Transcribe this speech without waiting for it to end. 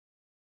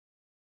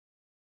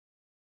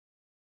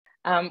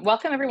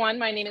Welcome, everyone.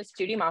 My name is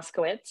Judy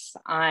Moskowitz.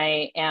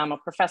 I am a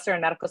professor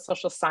in medical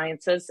social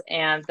sciences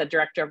and the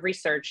director of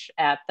research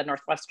at the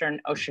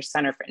Northwestern OSHA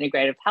Center for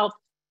Integrative Health,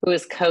 who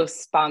is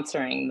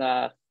co-sponsoring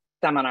the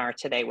seminar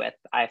today with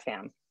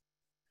IFAM.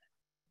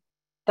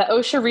 The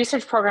OSHA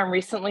research program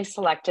recently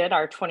selected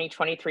our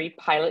 2023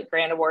 pilot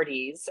grant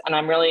awardees, and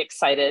I'm really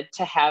excited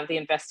to have the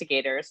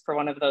investigators for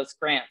one of those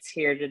grants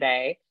here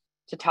today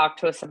to talk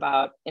to us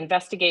about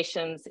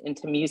investigations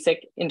into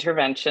music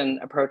intervention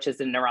approaches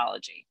in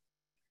neurology.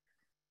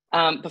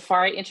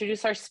 Before I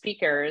introduce our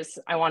speakers,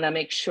 I want to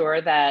make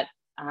sure that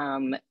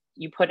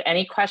you put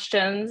any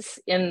questions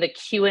in the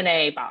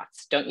Q&A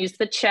box. Don't use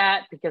the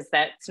chat because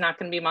that's not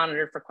going to be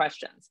monitored for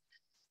questions.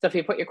 So if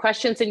you put your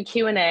questions in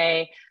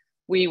Q&A,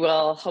 we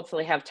will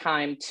hopefully have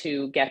time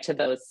to get to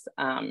those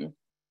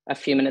a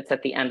few minutes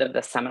at the end of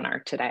the seminar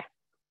today.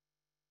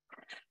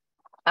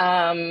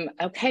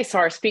 Okay, so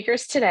our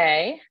speakers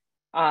today,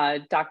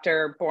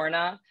 Dr.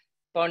 Borna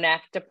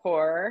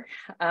Bonakdarpour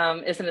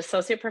is an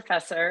associate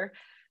professor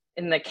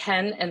in the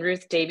Ken and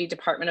Ruth Davee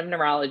Department of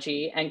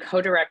Neurology and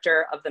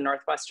co-director of the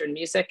Northwestern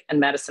Music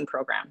and Medicine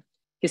program.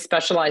 He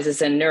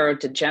specializes in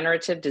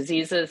neurodegenerative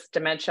diseases,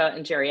 dementia,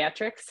 and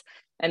geriatrics,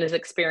 and is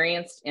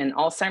experienced in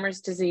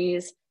Alzheimer's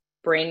disease,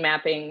 brain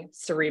mapping,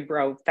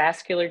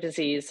 cerebrovascular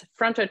disease,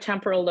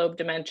 frontotemporal lobe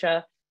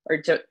dementia or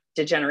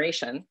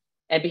degeneration,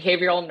 and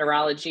behavioral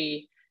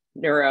neurology,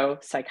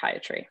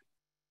 neuropsychiatry.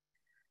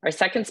 Our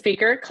second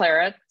speaker,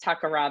 Clara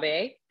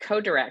Takarabe,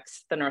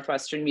 co-directs the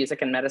Northwestern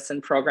Music and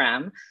Medicine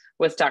program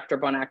with Dr.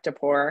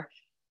 Bonakdarpour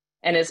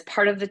and is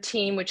part of the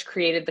team which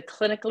created the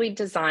clinically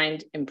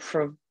designed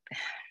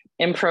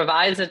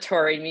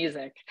improvisatory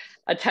music,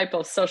 a type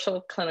of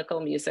social clinical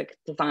music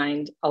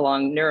designed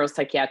along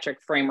neuropsychiatric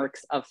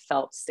frameworks of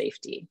felt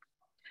safety.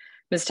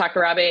 Ms.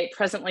 Takarabe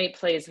presently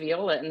plays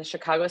viola in the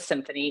Chicago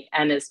Symphony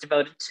and is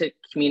devoted to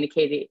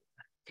community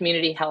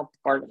health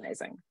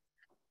organizing.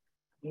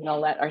 I'm gonna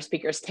let our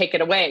speakers take it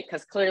away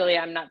because clearly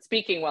I'm not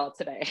speaking well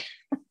today.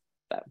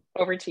 So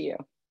over to you.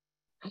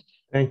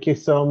 Thank you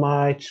so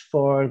much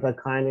for the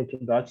kind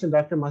introduction,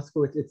 Dr.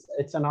 Moskowitz.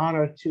 It's an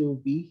honor to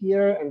be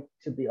here and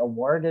to be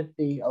awarded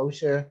the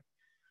OSHA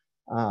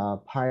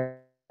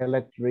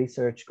pilot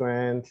research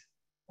grant.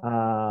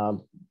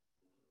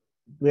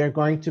 We are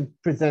going to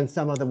present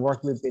some of the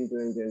work we've been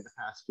doing during the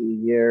past few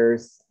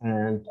years,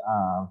 and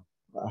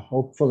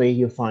hopefully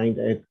you find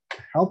it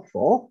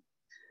helpful.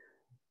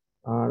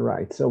 All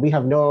right, so we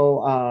have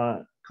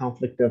no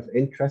conflict of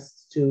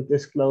interest to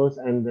disclose,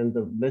 and then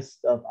the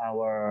list of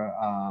our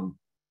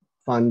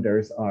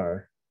funders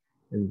are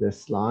in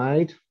this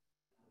slide.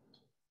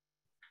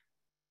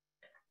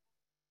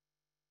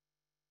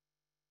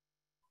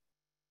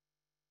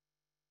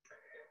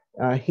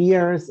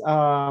 Here's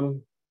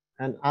an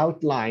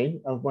outline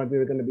of what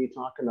we're going to be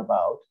talking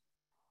about.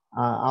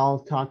 I'll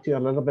talk to you a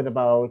little bit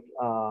about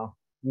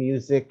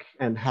music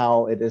and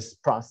how it is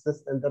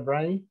processed in the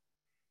brain,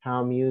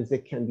 how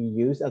music can be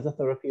used as a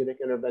therapeutic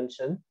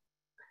intervention,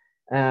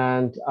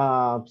 and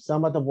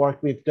some of the work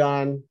we've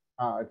done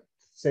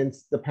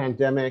since the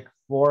pandemic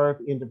for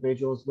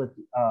individuals with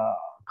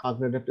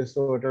cognitive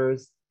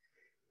disorders,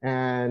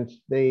 and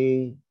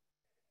the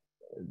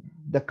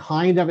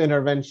kind of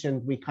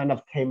intervention we kind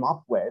of came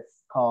up with,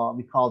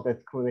 we called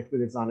it clinically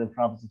designed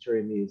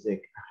improvisatory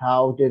music.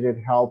 How did it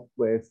help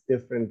with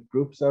different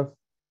groups of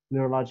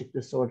neurologic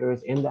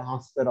disorders in the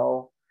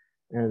hospital?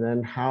 And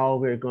then how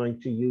we're going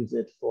to use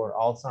it for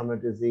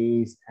Alzheimer's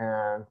disease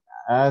and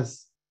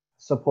as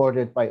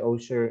supported by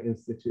OSHA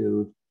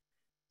Institute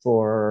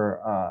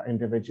for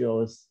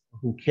individuals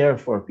who care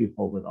for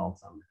people with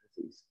Alzheimer's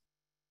disease.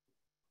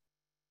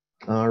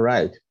 All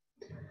right,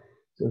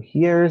 so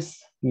here's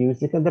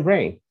music in the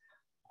brain.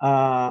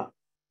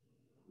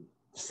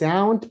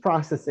 Sound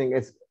processing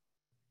is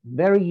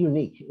very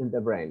unique in the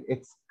brain.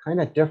 It's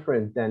kind of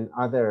different than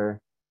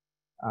other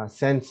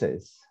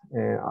senses.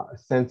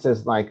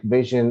 Senses like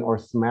vision or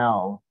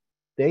smell,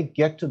 they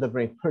get to the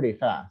brain pretty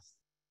fast.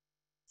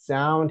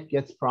 Sound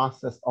gets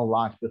processed a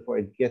lot before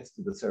it gets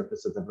to the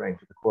surface of the brain,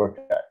 to the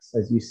cortex.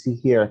 As you see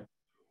here,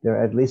 there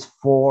are at least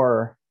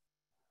 4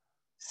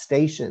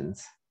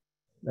 stations,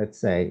 let's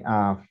say,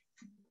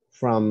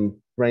 from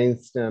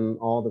brainstem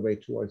all the way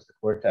towards the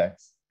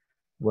cortex,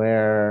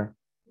 where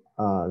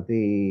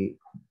the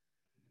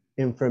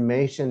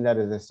information that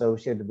is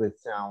associated with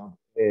sound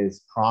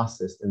is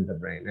processed in the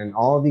brain. And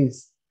all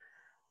these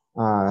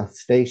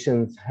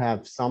stations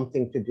have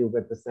something to do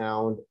with the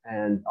sound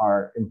and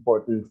are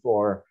important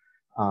for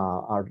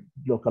our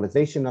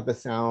localization of the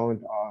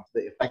sound, of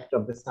the effect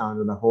of the sound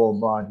on the whole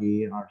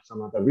body, or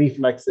some of the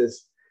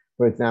reflexes.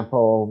 For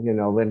example, you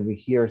know, when we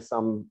hear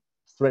some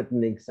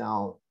threatening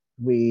sound,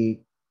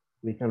 we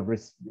can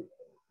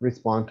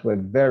respond to it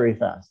very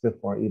fast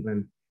before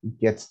even it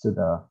gets to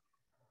the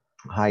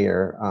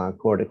higher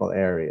cortical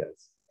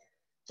areas.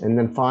 And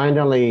then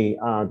finally,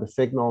 the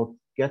signal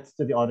gets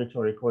to the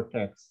auditory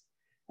cortex.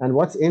 And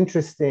what's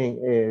interesting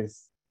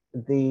is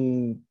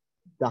the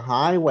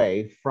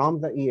highway from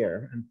the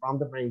ear and from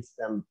the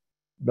brainstem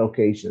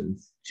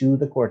locations to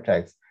the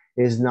cortex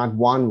is not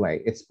one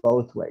way, it's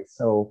both ways.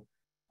 So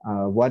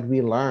what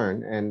we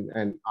learn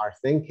and our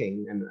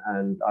thinking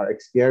and our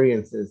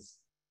experiences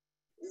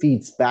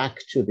feeds back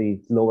to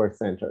the lower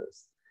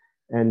centers.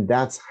 And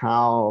that's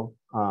how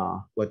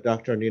what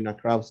Dr. Nina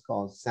Kraus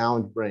calls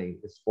sound brain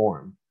is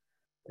formed.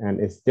 And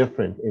it's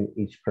different in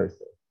each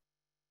person.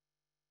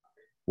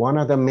 One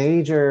of the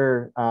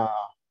major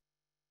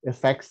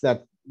effects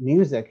that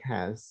music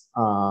has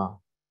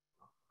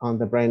on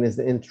the brain is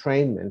the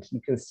entrainment. You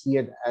can see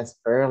it as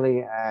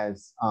early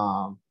as,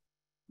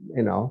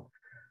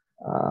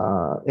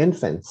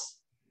 infants.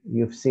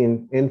 You've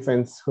seen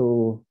infants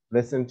who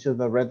listen to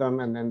the rhythm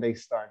and then they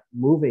start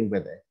moving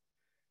with it.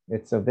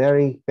 It's a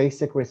very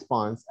basic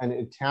response, and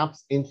it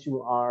taps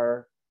into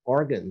our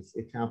organs.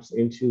 It taps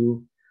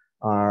into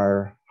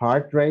our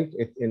heart rate,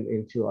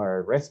 into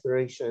our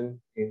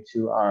respiration,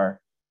 into our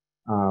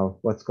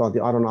what's called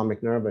the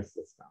autonomic nervous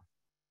system.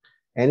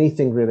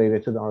 Anything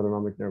related to the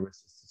autonomic nervous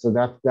system.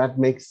 So that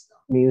makes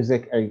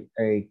music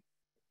a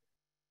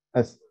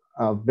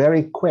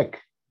very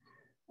quick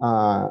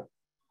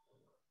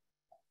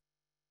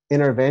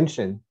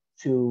intervention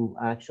to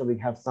actually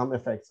have some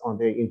effects on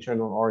the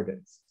internal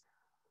organs.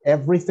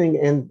 Everything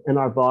in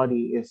our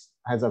body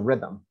has a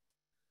rhythm,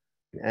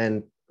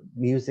 and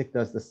music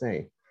does the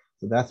same.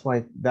 So that's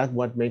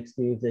what makes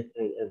music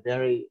a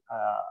very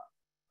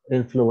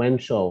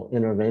influential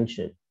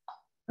intervention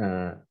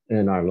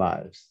in our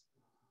lives.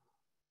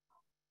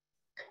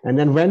 And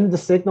then when the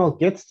signal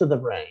gets to the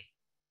brain,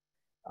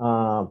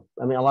 I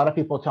mean, a lot of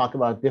people talk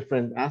about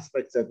different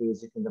aspects of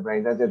music in the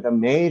brain. The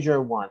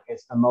major one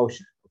is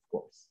emotion, of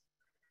course.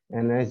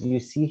 And as you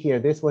see here,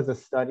 this was a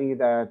study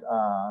that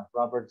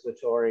Robert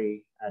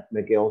Zatori at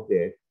McGill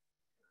did,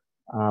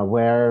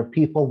 where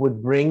people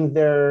would bring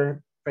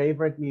their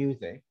favorite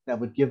music that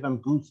would give them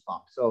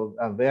goosebumps. So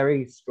a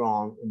very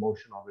strong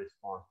emotional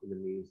response to the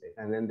music.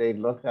 And then they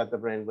looked at the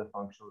brain with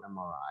functional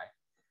MRI.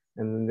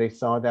 And then they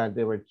saw that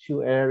there were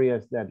two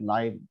areas that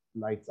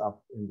lights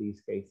up in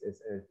these cases,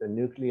 is the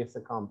nucleus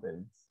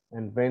accumbens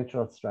and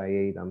ventral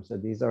striatum. So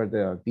these are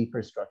the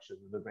deeper structures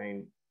of the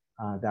brain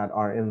that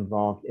are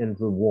involved in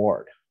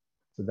reward.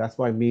 So that's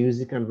why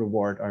music and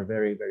reward are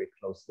very, very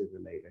closely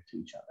related to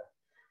each other.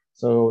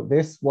 So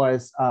this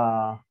was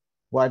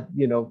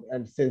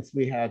and since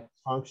we had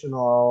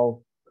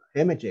functional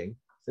imaging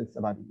since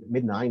about the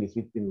mid-90s,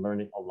 we've been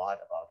learning a lot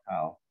about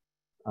how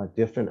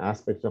different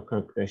aspects of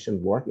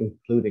cognition work,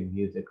 including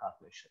music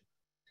cognition.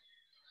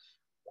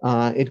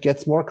 It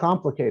gets more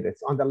complicated.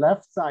 So on the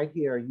left side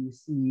here, you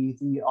see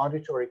the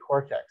auditory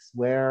cortex,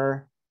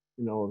 where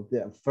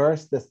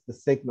the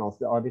signals,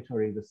 the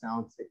auditory, the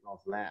sound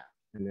signals land,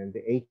 and then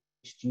the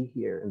HG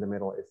here in the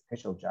middle is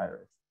facial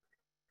gyrus.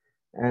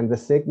 And the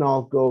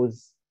signal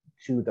goes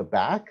to the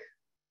back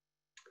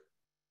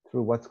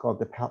through what's called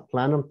the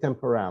planum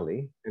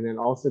temporale, and then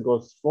also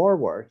goes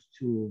forward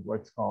to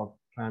what's called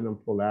planum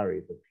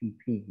polare, the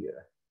PP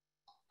here.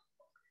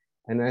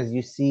 And as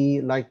you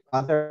see, like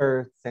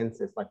other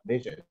senses, like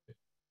vision,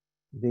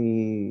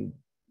 the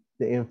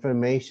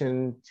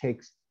information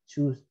takes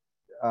two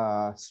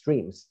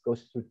streams,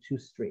 goes through two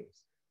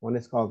streams. One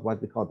is called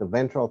what we call the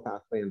ventral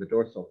pathway and the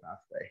dorsal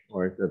pathway,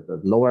 or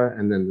the lower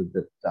and then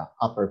the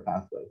upper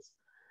pathways.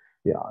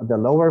 Yeah, the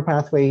lower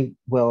pathway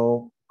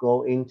will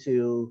go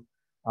into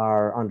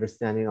our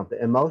understanding of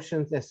the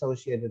emotions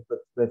associated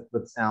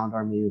with sound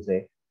or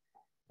music,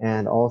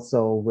 and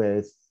also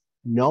with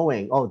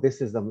knowing, oh,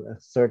 this is a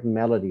certain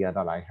melody that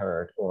I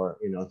heard, or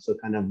so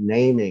kind of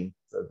naming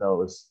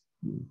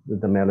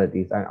the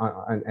melodies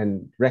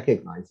and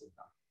recognizing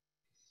them.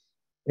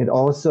 It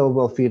also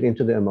will feed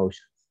into the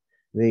emotions.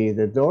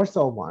 The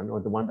dorsal one, or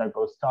the one that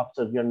goes top,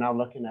 so you're now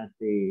looking at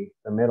the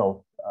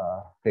middle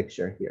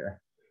picture here.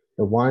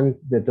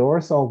 The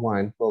dorsal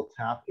one will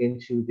tap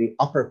into the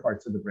upper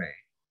parts of the brain,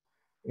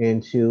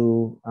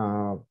 into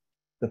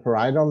the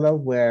parietal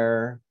lobe,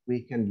 where we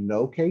can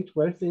locate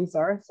where things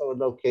are. So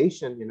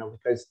location,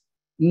 because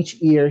each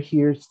ear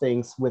hears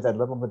things with a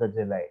little bit of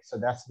delay. So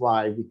that's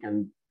why we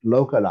can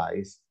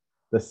localize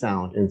the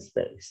sound in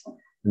space.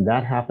 And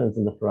that happens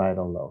in the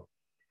parietal lobe.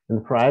 In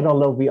the parietal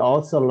lobe, we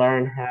also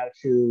learn how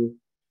to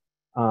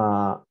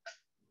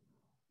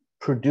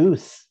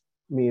produce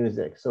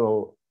music.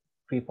 So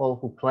people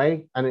who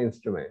play an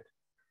instrument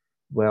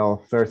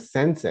will first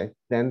sense it,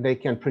 then they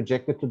can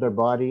project it to their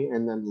body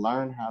and then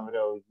learn how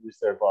to use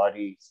their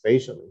body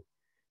spatially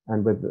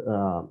and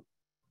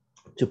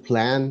to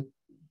plan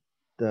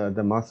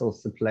the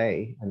muscles to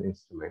play an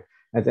instrument.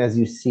 As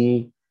you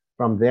see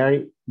from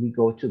there, we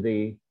go to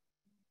the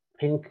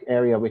pink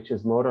area, which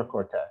is motor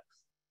cortex.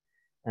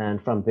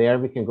 And from there,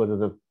 we can go to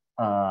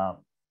the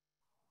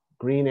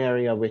green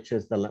area, which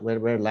is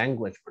where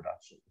language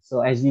production.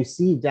 So as you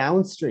see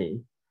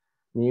downstream,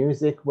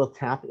 music will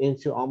tap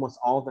into almost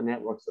all the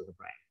networks of the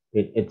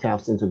brain. It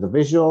taps into the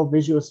visual,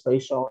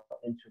 spatial,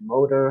 into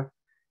motor,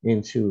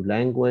 into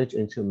language,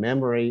 into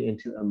memory,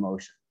 into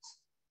emotions.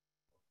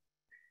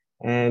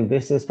 And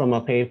this is from a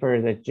paper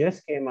that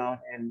just came out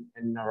in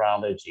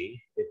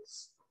Neurology.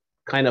 It's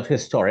kind of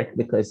historic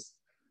because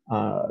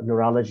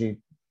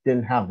Neurology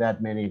didn't have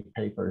that many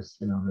papers,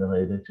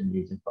 related to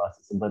music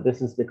processing, but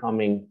this is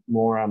becoming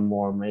more and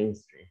more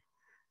mainstream.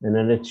 And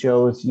then it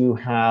shows you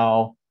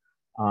how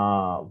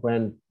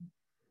when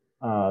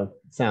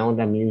sound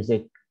and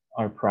music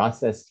are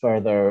processed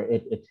further,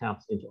 it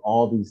taps into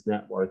all these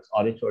networks: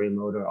 auditory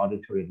motor,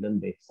 auditory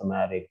limbic,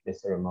 somatic,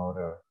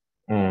 visceromotor,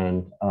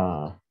 and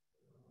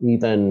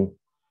even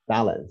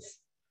balance.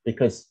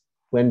 Because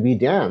when we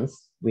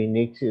dance, we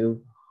need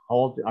to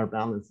hold our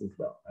balance as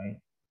well, right?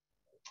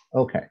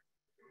 Okay.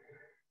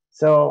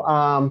 So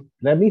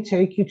let me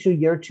take you to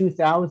year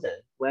 2000,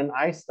 when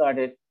I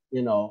started,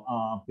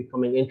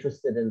 becoming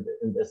interested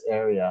in this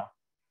area.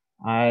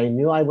 I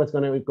knew I was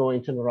going to go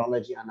into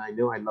neurology, and I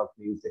knew I loved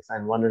music. So I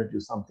wanted to do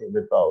something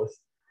with both.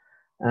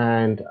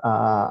 And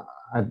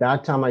at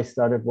that time, I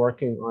started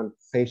working on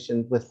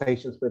patients with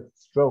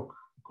stroke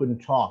who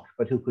couldn't talk,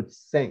 but who could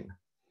sing.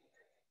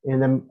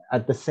 And then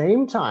at the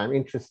same time,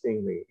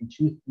 interestingly,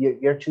 in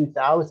year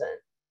 2000,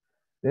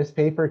 this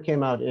paper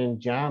came out in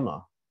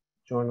JAMA,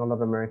 Journal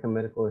of American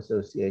Medical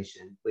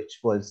Association, which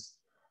was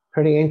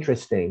pretty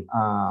interesting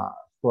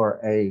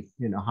for a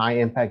high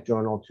impact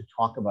journal to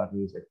talk about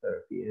music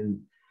therapy. And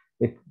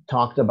it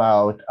talked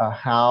about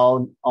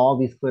how all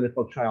these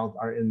clinical trials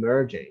are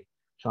emerging,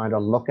 trying to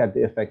look at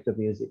the effect of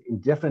music in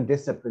different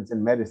disciplines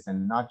in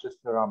medicine, not just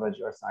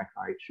neurology or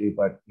psychiatry,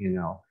 but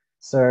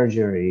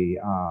surgery,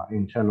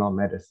 internal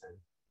medicine,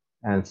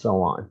 and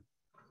so on.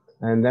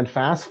 And then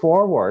fast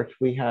forward,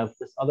 we have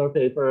this other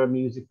paper,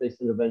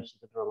 Music-Based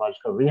Interventions in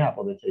Neurological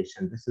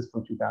Rehabilitation. This is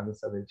from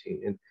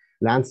 2017 in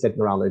Lancet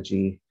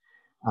Neurology,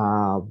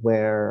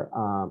 where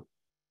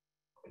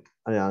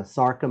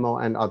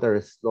Sarkamo and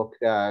others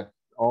looked at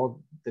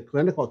all the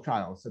clinical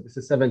trials. So this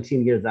is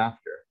 17 years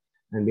after.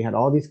 And we had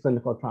all these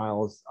clinical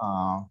trials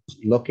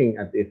looking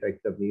at the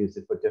effect of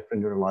music for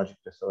different neurologic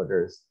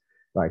disorders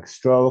like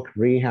stroke,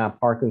 rehab,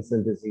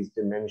 Parkinson's disease,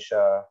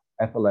 dementia,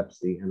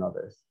 epilepsy, and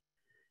others.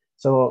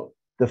 So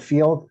the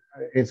field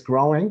is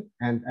growing,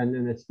 and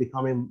it's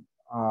becoming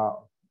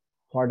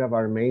part of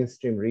our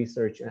mainstream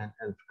research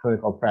and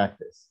clinical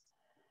practice.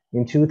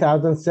 In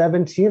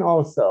 2017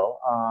 also,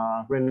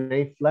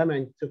 Renee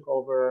Fleming took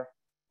over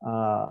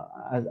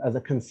as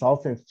a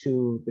consultant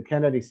to the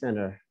Kennedy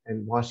Center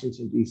in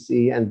Washington,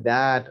 D.C., and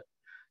that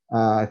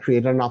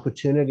created an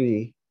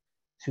opportunity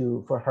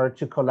for her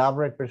to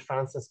collaborate with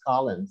Francis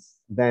Collins,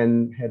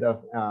 then head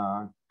of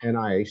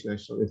NIH,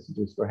 National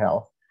Institutes for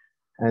Health.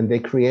 And they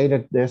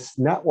created this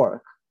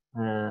network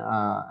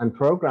and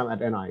program at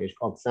NIH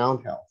called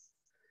Sound Health.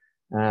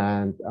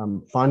 And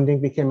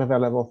funding became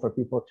available for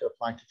people to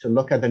apply to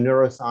look at the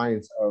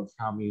neuroscience of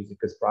how music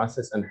is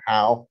processed and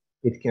how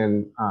it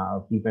can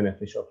be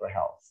beneficial for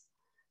health.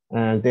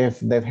 And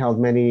they've held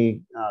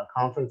many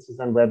conferences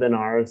and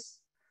webinars.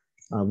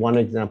 One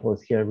example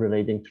is here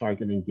relating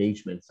target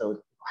engagement. So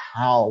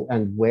how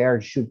and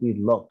where should we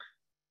look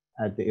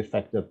at the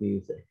effect of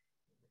music?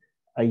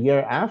 A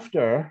year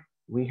after,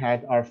 we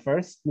had our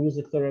first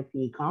music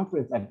therapy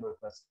conference at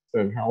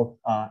Northwestern Health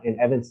in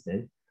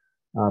Evanston,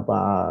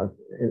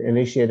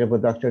 initiated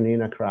with Dr.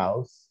 Nina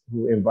Kraus,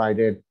 who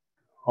invited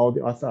all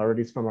the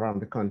authorities from around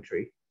the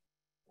country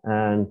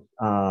and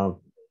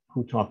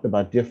who talked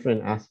about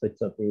different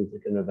aspects of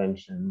music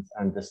interventions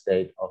and the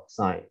state of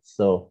science.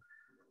 So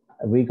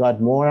we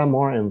got more and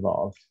more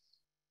involved.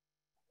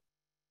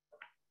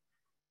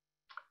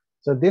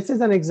 So this is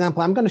an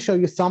example. I'm going to show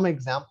you some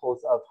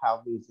examples of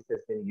how music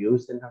has been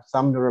used in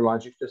some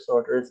neurologic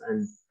disorders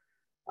and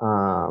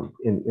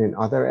in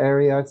other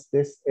areas.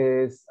 This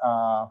is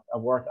a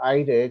work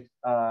I did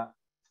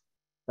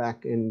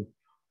back in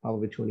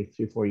probably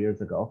 24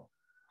 years ago.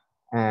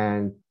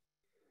 And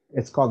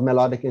it's called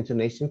melodic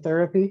intonation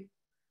therapy.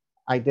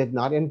 I did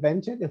not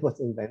invent it. It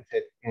was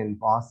invented in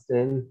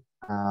Boston.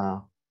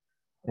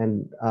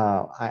 And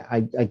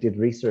I did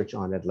research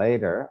on it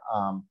later.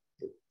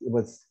 It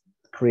was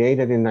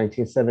created in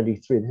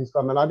 1973. This is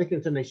called melodic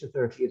intonation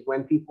therapy. It's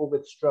when people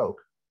with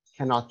stroke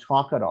cannot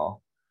talk at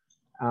all.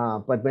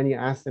 But when you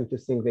ask them to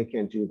sing, they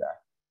can't do that.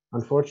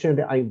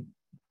 Unfortunately, I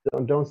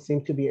don't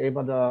seem to be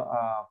able to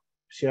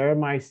share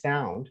my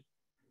sound,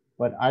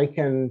 but I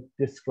can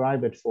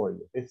describe it for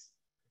you.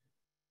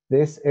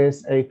 This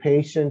is a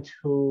patient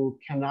who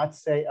cannot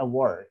say a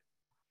word.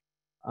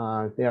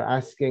 They're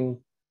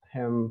asking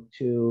him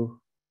to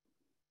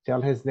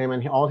tell his name,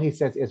 and all he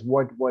says is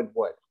wood, wood,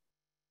 wood.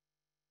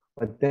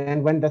 But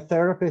then when the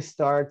therapist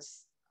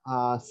starts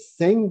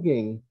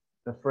singing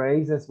the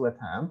phrases with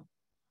him,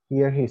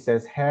 here he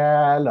says,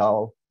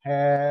 hello,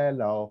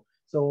 hello.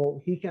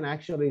 So he can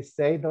actually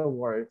say the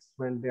words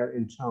when they're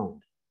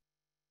intoned.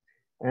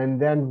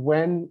 And then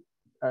when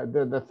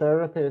the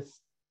therapist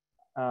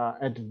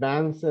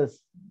advances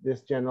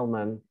this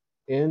gentleman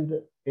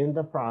in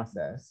the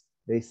process,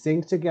 they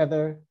sing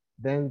together.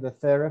 Then the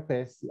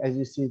therapist, as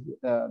you see,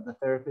 the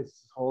therapist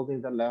is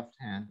holding the left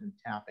hand and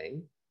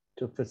tapping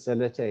to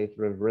facilitate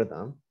the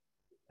rhythm,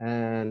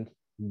 and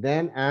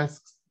then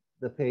asks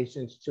the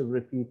patient to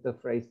repeat the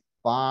phrase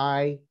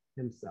by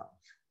himself.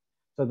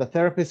 So the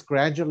therapist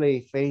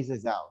gradually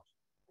phases out,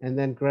 and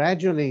then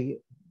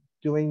gradually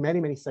doing many,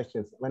 many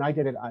sessions. When I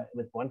did it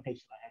with one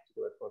patient, I had to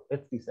do it for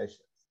 50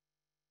 sessions.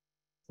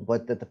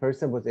 But that the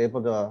person was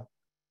able to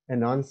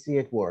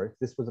enunciate words.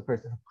 This was a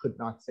person who could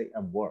not say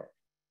a word.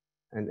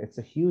 And it's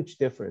a huge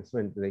difference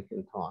when they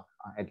can talk,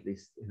 at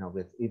least, you know,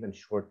 with even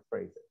short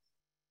phrases.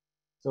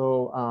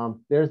 So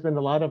there's been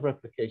a lot of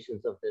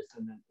replications of this,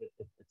 and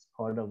it's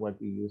part of what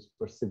we use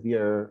for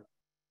severe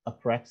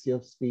apraxia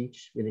of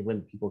speech, meaning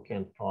when people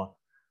can't talk,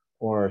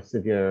 or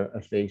severe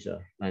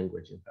aphasia,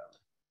 language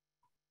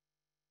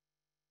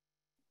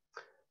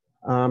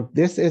impairment.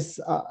 This is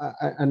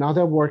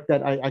another work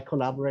that I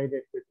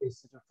collaborated with the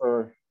Institute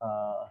for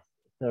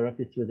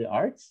Therapy Through the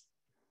Arts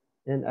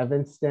in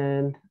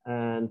Evanston,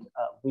 and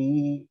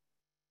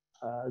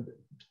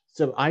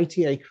so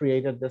ITA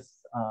created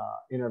this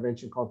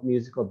intervention called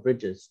Musical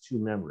Bridges to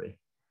Memory.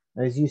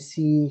 As you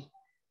see,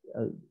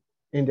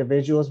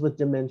 individuals with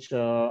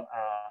dementia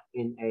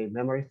in a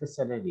memory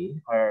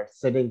facility are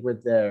sitting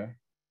with their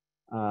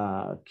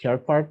care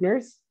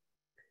partners,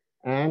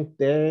 and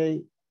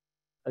they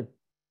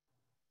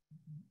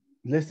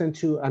listen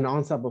to an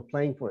ensemble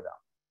playing for them.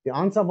 The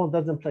ensemble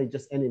doesn't play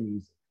just any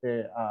music.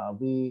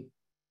 We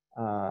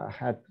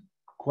had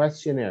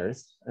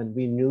questionnaires, and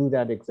we knew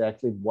that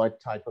exactly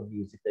what type of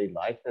music they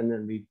liked, and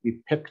then we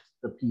picked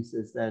the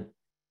pieces that,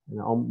 you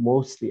know,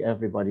 mostly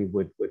everybody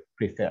would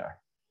prefer.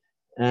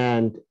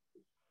 And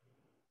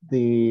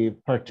the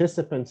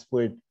participants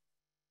would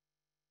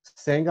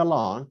sing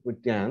along,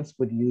 would dance,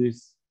 would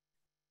use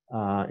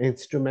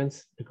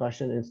instruments,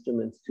 percussion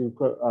instruments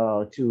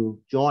to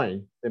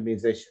join the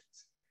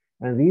musicians.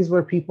 And these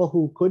were people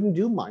who couldn't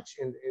do much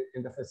in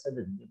the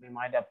facility. They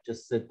might have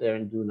just sit there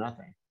and do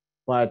nothing.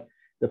 But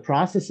the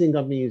processing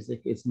of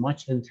music is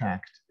much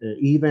intact,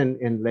 even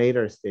in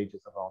later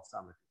stages of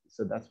Alzheimer's.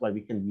 So that's why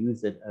we can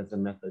use it as a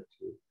method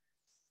to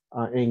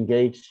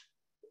engage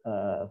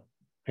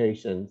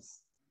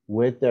patients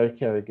with their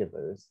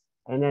caregivers.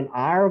 And then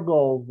our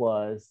goal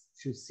was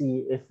to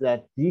see if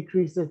that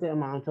decreases the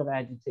amount of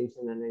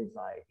agitation and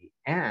anxiety,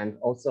 and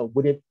also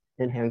would it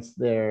enhance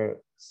their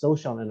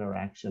social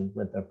interaction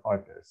with their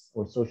partners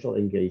or social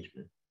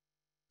engagement.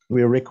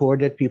 We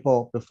recorded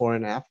people before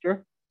and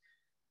after,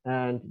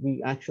 and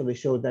we actually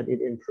showed that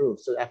it improved.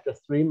 So after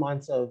 3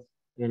 months of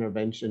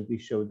intervention, we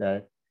showed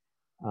that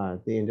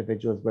the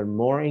individuals were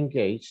more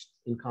engaged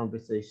in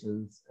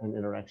conversations and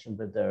interaction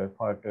with their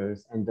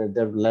partners, and that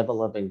their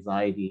level of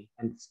anxiety,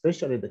 and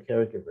especially the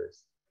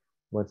caregivers,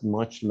 was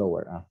much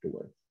lower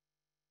afterwards.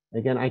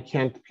 Again, I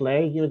can't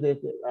play you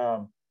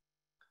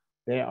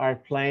they are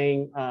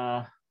playing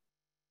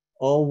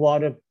Oh,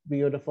 What a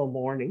Beautiful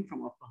Morning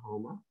from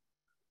Oklahoma.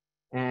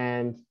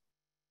 And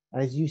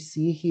as you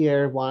see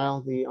here,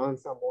 while the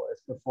ensemble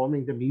is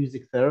performing, the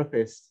music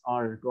therapists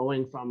are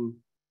going from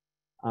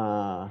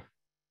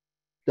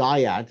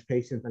dyad,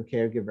 patient and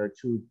caregiver,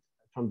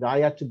 from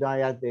dyad to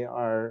dyad. They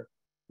are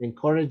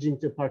encouraging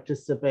to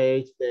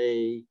participate.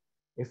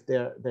 If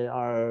they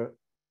are,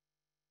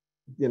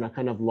 you know,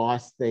 kind of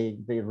lost, they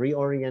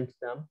reorient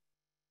them,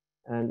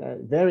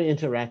 and very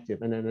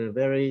interactive, and then a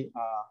very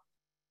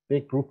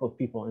big group of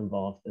people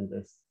involved in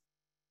this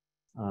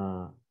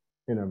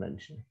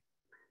intervention.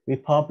 We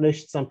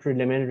published some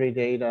preliminary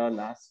data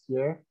last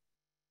year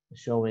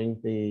showing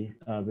the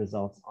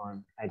results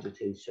on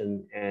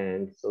agitation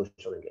and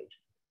social engagement.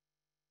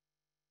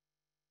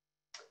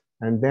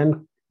 And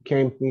then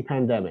came the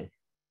pandemic.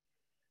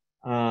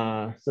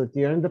 So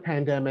during the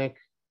pandemic,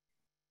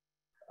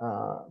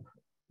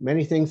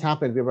 many things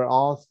happened. We were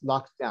all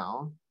locked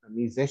down.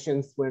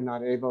 Musicians were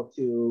not able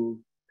to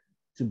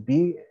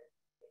be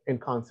in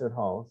concert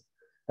halls.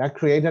 That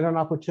created an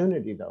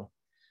opportunity, though.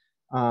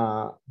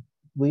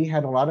 We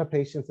had a lot of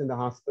patients in the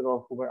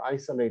hospital who were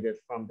isolated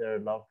from their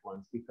loved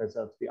ones because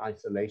of the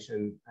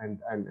isolation and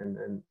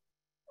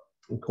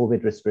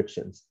COVID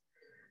restrictions.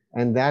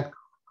 And that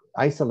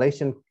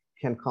isolation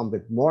can come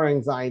with more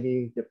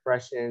anxiety,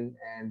 depression,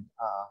 and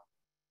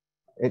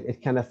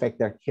it can affect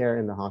their care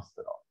in the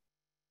hospital.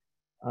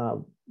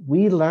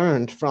 We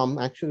learned from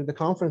actually the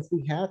conference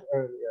we had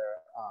earlier,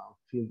 a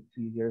few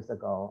years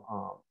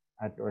ago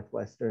at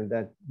Northwestern,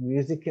 that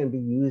music can be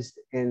used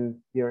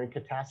during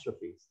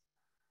catastrophes,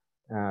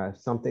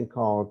 something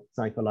called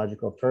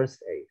psychological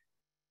first aid.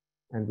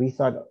 And we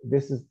thought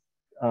this is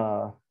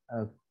a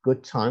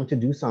good time to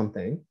do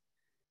something.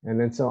 And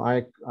then so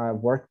I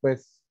worked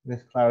with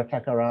Ms. Clara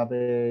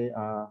Takarabe,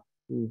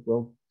 who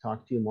will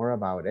talk to you more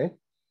about it.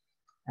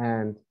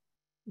 And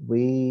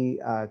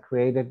we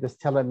created this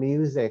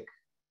telemusic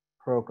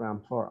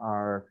program for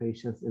our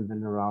patients in the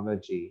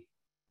neurology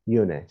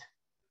unit.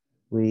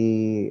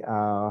 We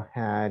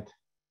had,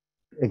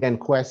 again,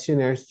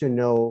 questionnaires to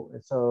know.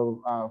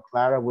 So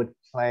Clara would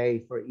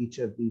play for each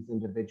of these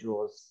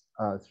individuals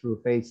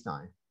through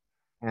FaceTime.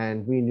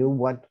 And we knew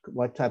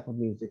what type of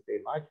music they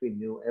liked. We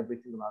knew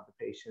everything about the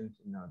patient,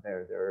 you know,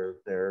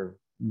 their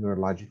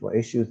neurological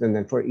issues. And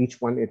then for each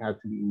one, it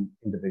had to be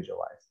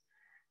individualized.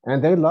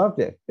 And they loved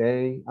it.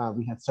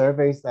 We had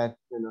surveys that,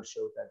 you know,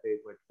 showed that they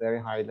were very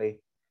highly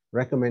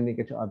recommending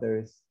it to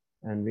others.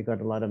 And we got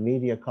a lot of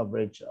media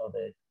coverage of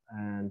it.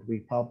 and we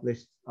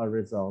published our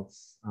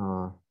results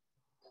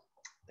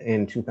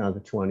in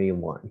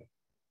 2021.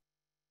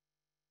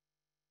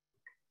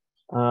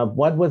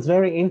 What was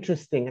very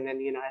interesting, and then,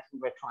 as we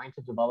were trying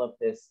to develop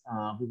this,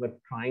 we were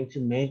trying to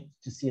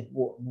see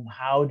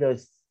how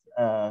does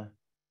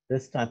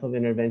this type of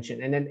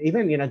intervention, and then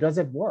even, does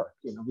it work?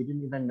 We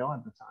didn't even know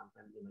at the time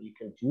that, you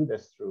can do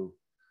this through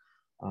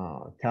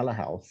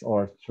telehealth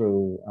or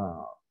through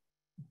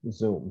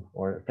Zoom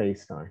or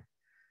FaceTime.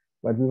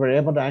 But we were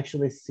able to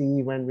actually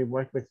see when we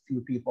worked with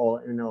few people,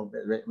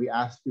 we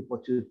asked people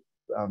to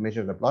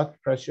measure their blood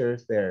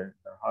pressures, their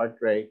heart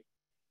rate,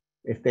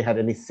 if they had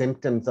any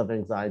symptoms of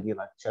anxiety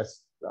like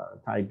chest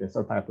tightness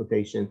or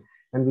palpitation.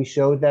 And we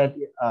showed that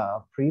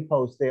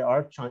pre-post, there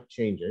are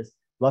changes.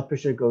 Blood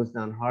pressure goes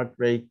down, heart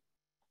rate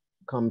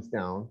comes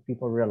down,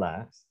 people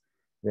relax,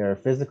 their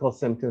physical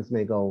symptoms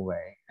may go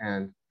away.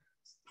 And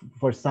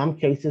for some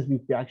cases, we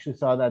actually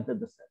saw that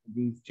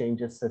these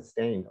changes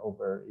sustained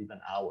over even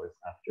hours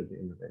after the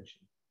intervention.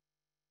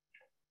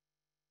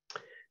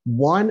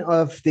 One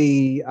of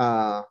the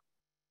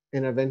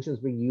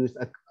interventions we used,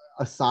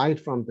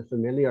 aside from the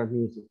familiar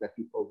music that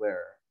people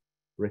were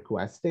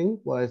requesting,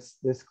 was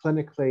this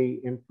clinically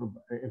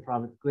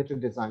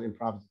designed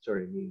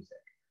improvisatory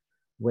music,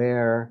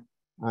 where,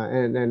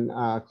 and then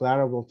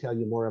Clara will tell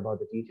you more about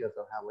the details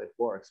of how it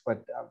works,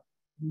 but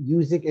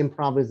using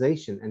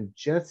improvisation and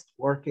just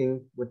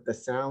working with the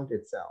sound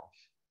itself.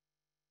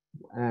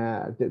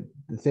 The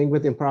thing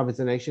with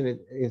improvisation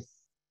is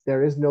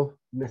there is no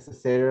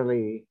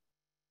necessarily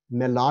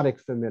melodic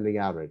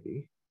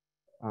familiarity.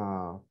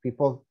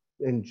 People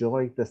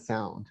enjoy the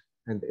sound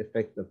and the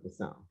effect of the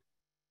sound.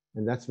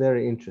 And that's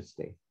very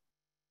interesting.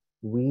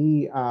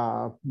 We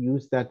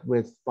used that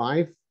with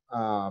 5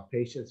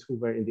 patients who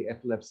were in the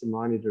epilepsy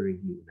monitoring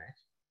unit.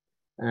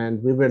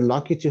 And we were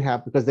lucky to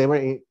have, because they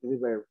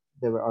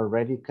were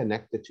already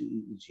connected to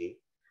EEG.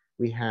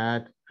 We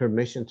had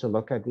permission to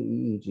look at the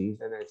EEGs.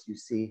 And as you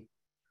see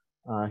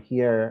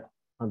here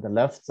on the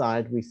left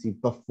side, we see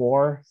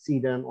before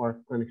CDM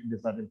or clinically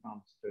designed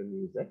improvisatory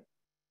music.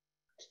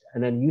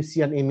 And then you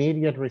see an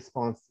immediate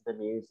response to the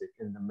music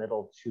in the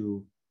middle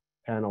 2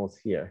 panels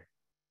here.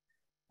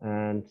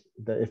 And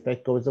the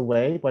effect goes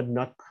away, but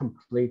not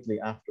completely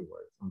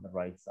afterwards on the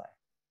right side.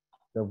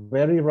 The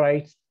very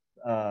right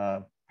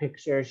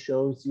picture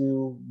shows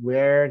you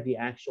where the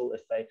actual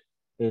effect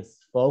is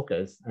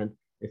focused, and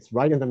it's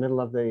right in the middle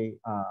of the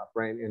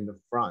brain in the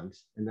front.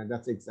 And then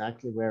that's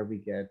exactly where we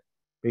get,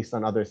 based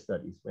on other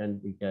studies,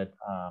 when we get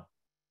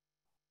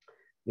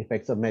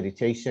effects of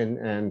meditation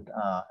and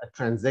a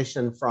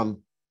transition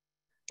from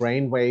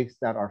brain waves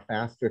that are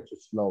faster to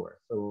slower.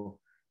 So,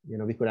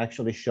 we could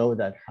actually show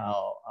that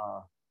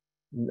how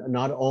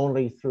not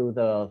only through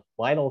the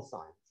vital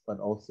signs, but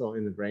also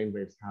in the brain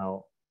waves,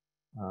 how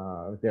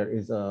there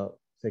is a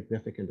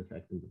significant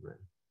effect in the brain.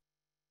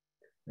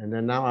 And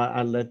then now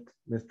I'll let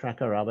Ms.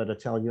 Takarabe to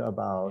tell you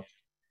about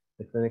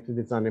the clinically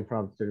designed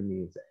improvisatory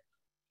music.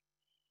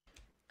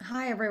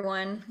 Hi,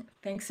 everyone.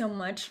 Thanks so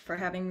much for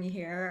having me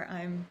here.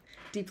 I'm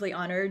deeply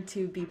honored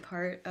to be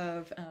part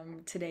of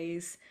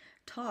today's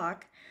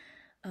talk.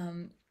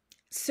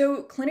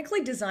 So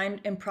clinically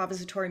designed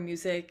improvisatory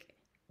music,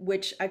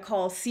 which I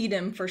call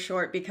CDIM for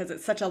short because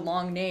it's such a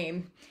long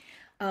name,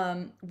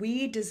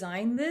 we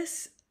designed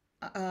this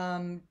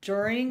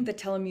during the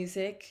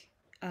telemusic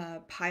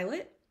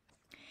pilot.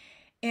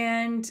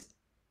 And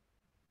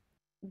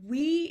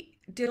we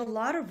did a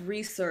lot of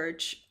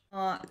research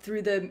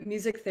through the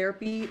music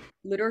therapy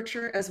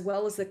literature, as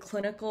well as the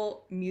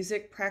clinical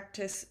music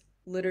practice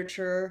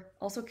literature,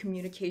 also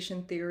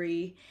communication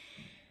theory,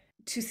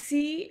 to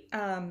see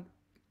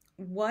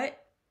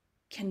what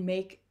can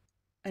make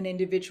an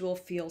individual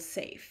feel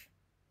safe.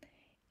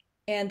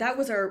 And that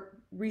was our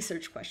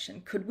research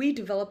question. Could we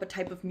develop a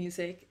type of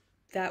music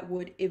that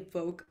would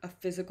evoke a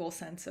physical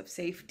sense of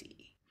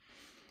safety?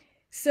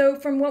 So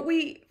from what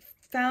we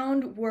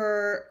found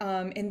were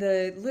in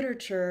the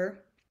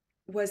literature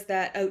was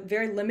that a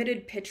very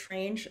limited pitch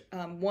range,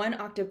 1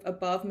 octave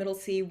above middle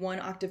C, 1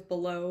 octave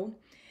below,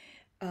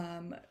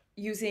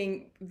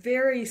 using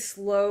very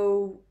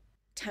slow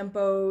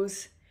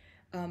tempos,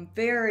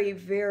 very,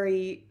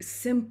 very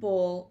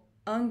simple,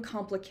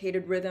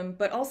 uncomplicated rhythm,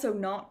 but also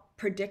not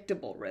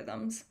predictable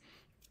rhythms.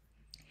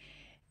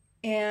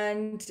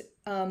 And,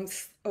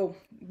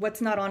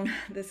 what's not on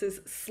this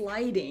is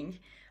sliding,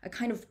 a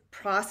kind of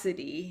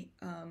prosody.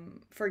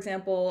 For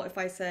example, if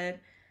I said,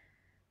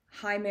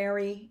 "Hi,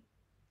 Mary,"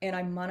 and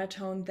I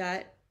monotone,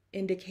 that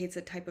indicates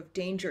a type of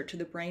danger to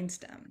the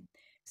brainstem.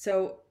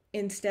 So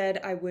instead,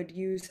 I would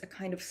use a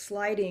kind of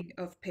sliding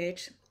of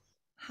pitch,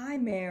 "Hi,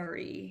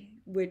 Mary,"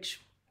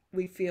 which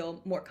we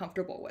feel more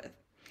comfortable with.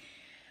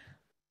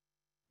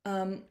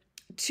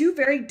 2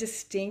 very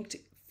distinct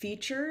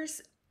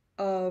features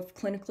of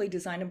clinically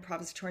designed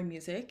improvisatory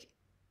music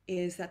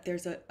is that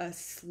there's a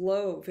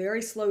slow,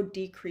 very slow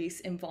decrease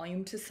in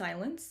volume to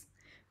silence,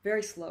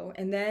 very slow.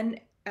 And then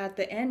at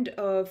the end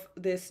of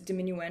this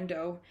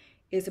diminuendo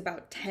is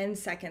about 10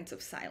 seconds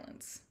of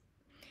silence.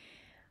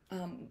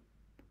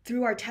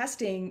 through our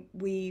testing,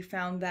 we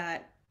found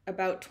that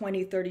about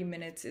 20-30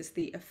 minutes is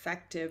the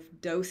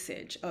effective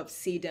dosage of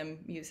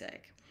CDIM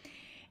music.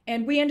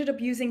 And we ended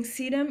up using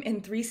CDIM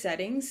in 3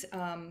 settings.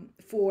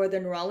 For the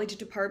neurology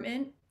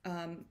department,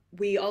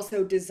 we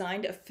also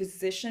designed a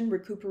physician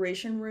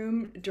recuperation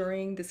room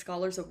during the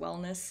Scholars of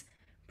Wellness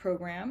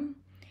program.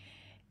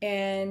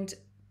 And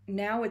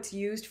now it's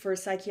used for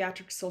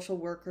psychiatric social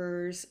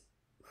workers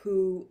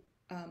who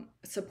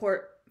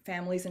support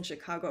families in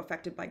Chicago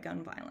affected by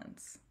gun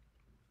violence.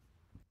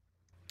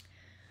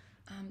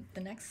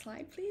 The next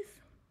slide, please.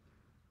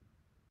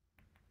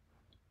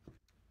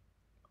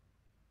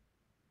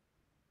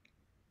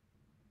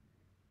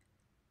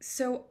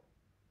 So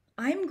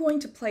I'm going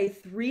to play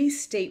 3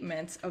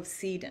 statements of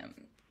CDIM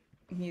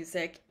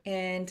music,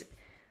 and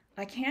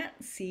I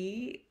can't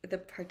see the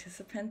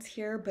participants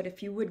here, but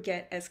if you would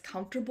get as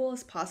comfortable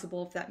as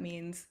possible, if that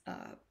means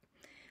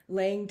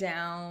laying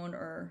down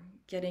or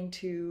getting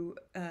to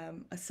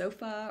a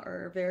sofa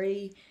or a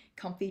very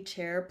comfy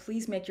chair,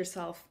 please make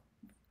yourself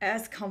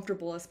as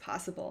comfortable as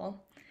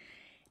possible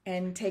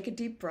and take a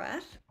deep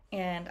breath,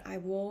 and I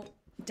will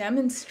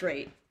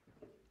demonstrate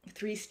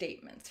 3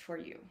 statements for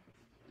you.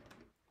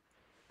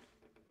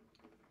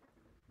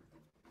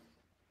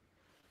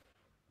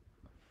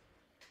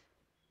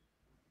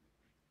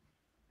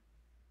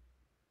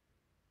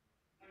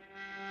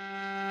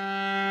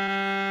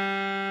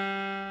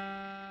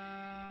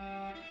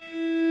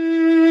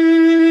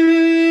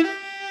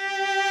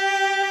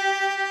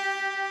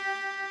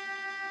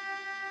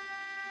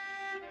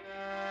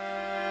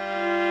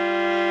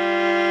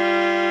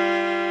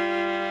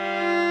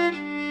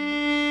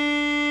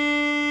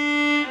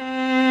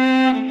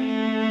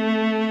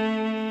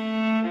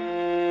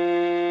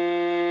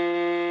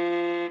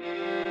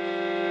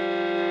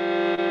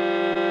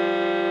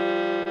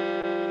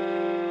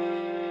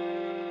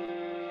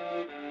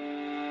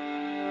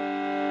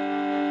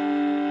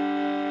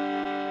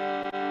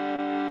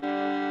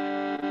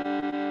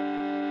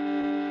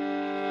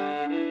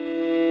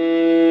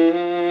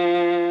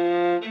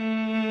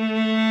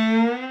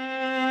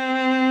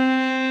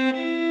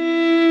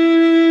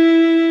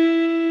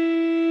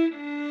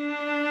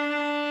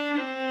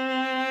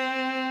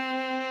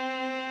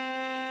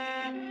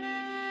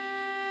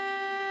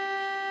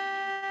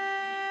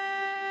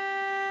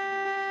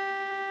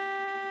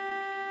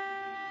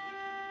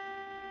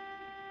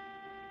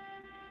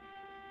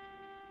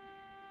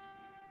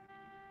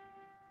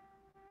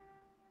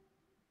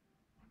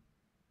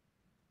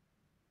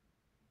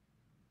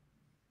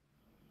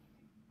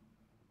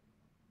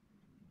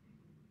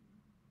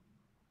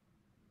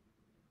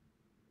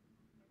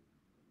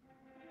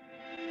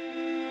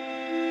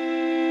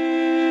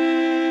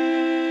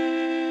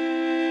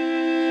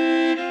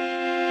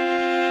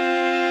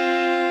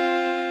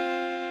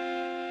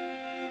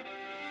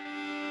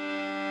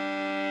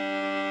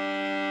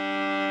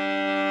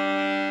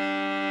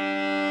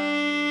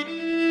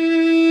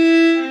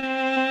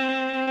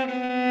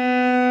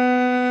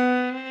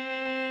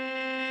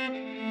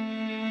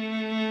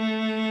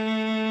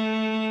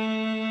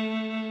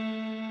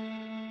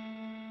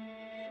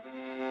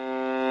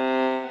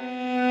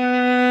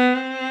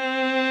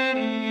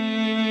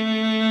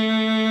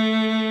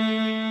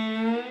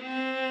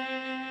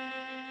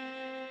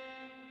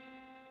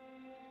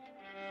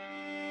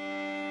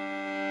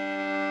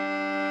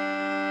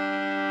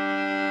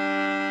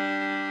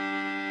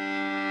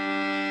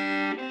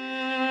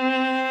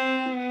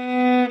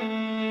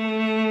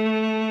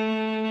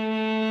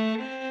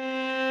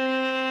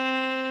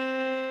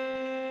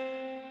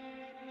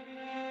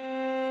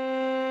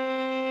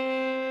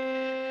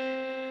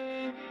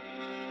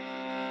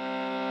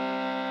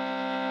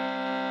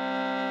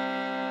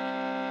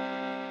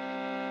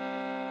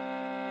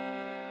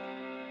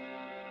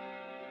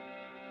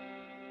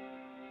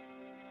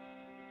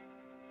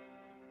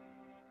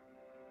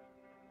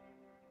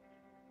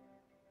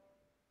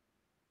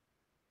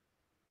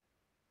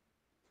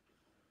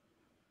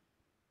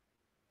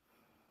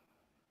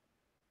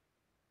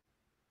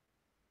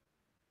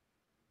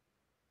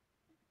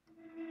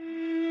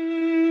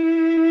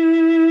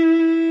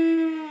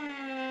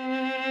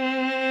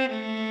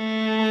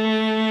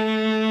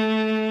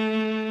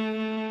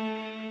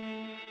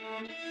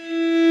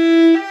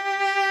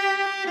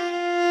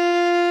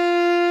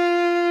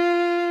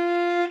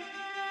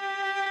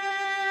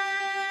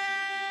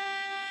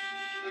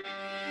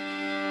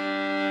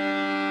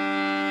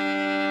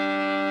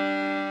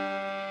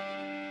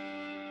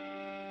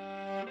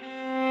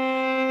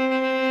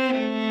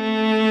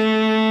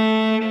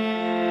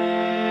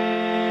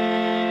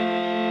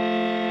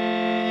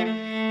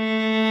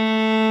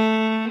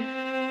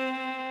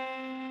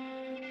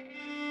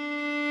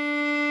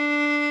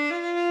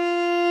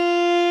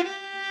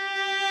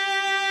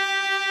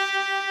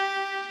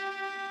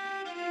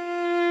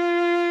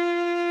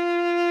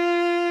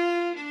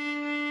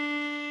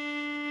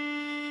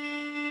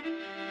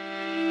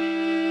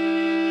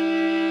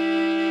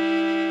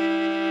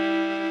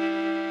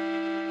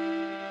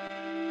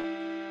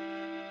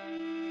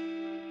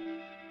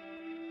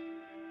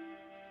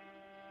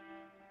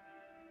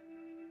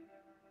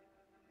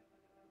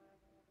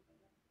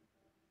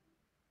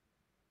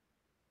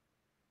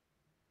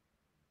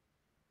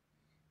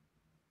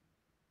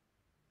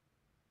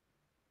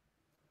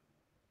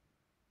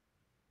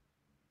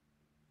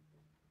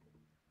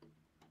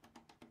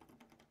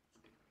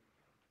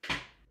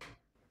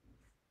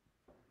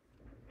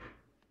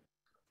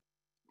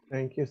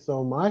 Thank you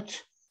so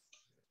much.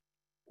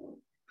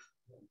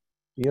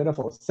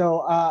 Beautiful.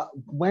 So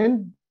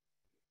when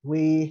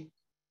we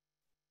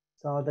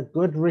saw the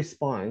good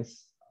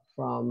response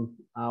from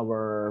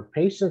our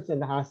patients in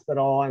the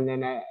hospital, and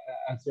then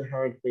as you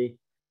heard, we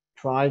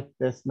tried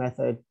this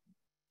method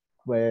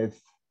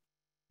with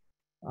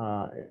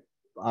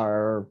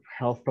our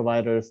health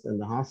providers in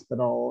the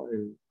hospital,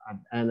 at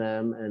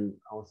NM, and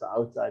also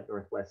outside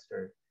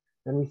Northwestern.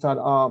 And we thought,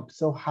 oh,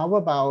 so how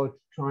about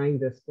trying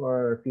this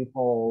for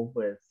people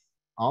with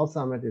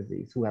Alzheimer's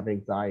disease who have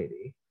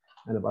anxiety?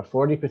 And about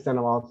 40%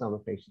 of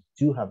Alzheimer's patients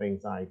do have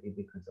anxiety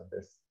because of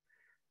this,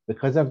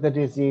 because of the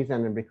disease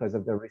and then because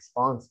of the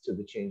response to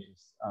the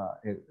changes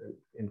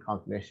in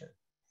cognition.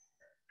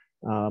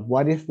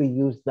 What if we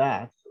use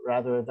that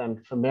rather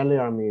than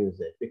familiar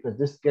music? Because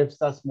this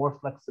gives us more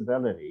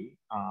flexibility.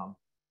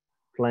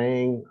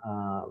 Playing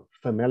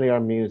familiar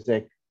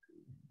music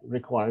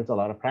requires a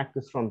lot of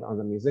practice on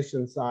the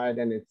musician side,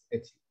 and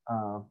it's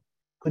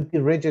could be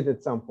rigid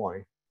at some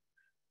point.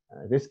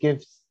 This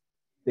gives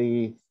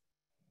the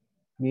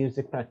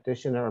music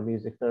practitioner or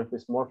music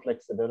therapist more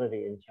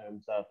flexibility in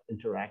terms of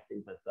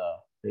interacting with the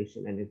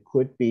patient, and it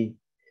could be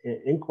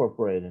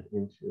incorporated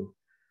into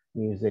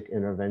music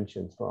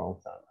interventions for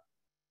Alzheimer's.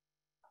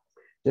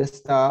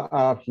 Just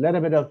a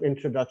little bit of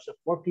introduction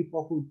for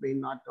people who may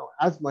not know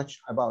as much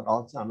about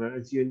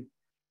Alzheimer's. As you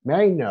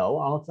may know,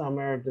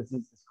 Alzheimer's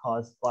disease is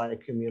caused by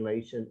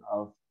accumulation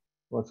of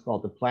what's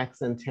called the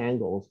plaques and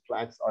tangles.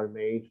 Plaques are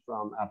made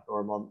from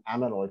abnormal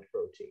amyloid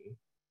protein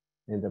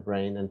in the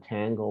brain, and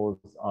tangles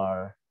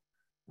are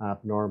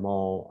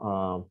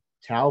abnormal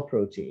tau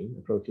protein,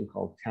 a protein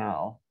called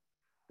tau,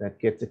 that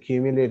gets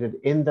accumulated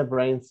in the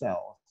brain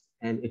cells,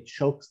 and it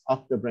chokes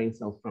up the brain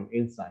cells from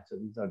inside. So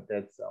these are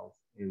dead cells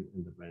in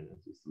the brain,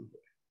 as you see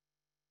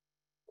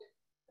here.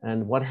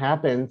 And what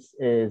happens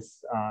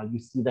is you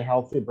see the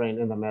healthy brain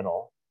in the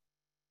middle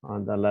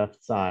on the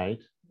left side,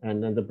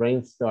 and then the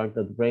brain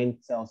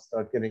cells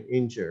start getting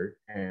injured,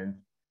 and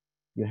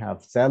you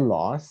have cell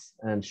loss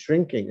and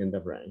shrinking in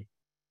the brain.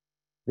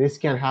 This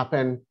can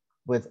happen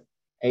with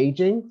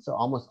aging. So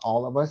almost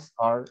all of us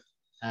are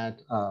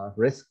at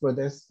risk for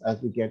this as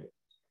we get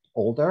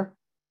older.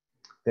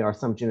 There are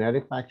some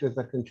genetic factors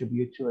that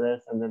contribute to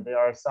this, and then there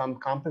are some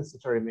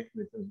compensatory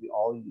mechanisms we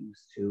all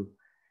use to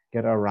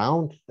get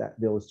around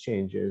those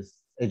changes.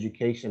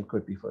 Education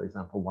could be, for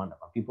example, one of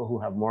them. People who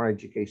have more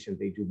education,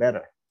 they do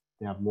better.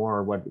 They have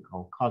more what we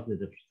call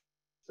cognitive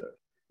reserve.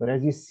 But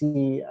as you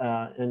see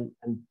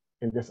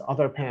in this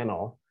other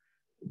panel,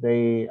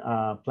 the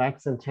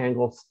plaques and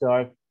tangles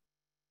start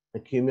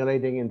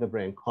accumulating in the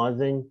brain,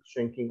 causing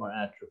shrinking or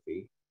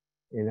atrophy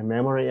in the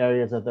memory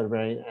areas of the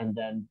brain, and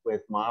then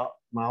with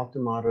mild to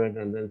moderate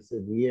and then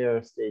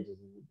severe stages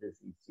of the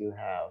disease, you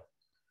have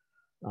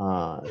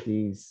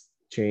these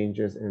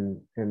changes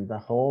in the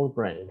whole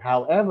brain.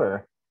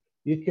 However,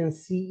 you can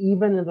see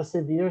even in the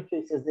severe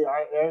cases, there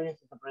are areas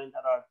of the brain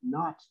that are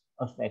not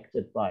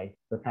affected by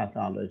the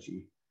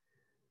pathology.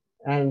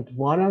 And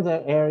one of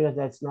the areas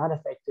that's not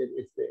affected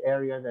is the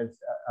area that's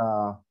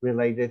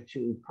related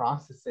to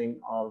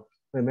processing of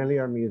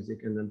familiar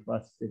music and then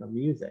processing of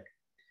music.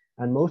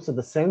 And most of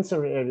the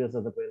sensory areas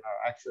of the brain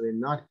are actually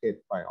not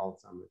hit by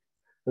Alzheimer's.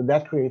 So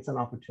that creates an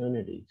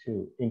opportunity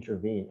to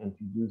intervene and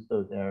to use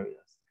those areas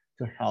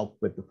to help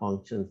with the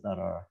functions that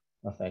are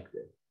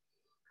affected.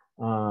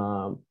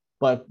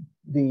 But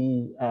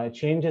the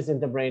changes in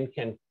the brain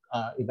can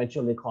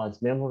eventually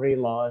cause memory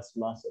loss,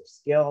 loss of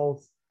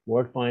skills,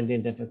 word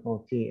finding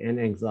difficulty, and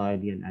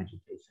anxiety and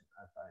agitation,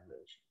 as I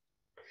mentioned.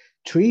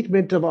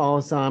 Treatment of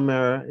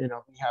Alzheimer's,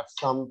 we have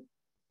some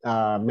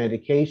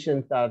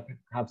medications that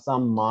have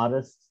some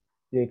modest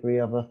degree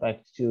of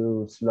effect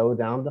to slow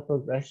down the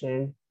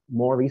progression.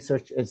 More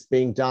research is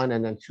being done,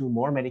 and then 2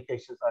 more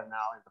medications are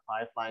now in the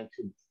pipeline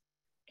to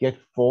get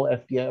full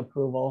FDA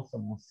approval. So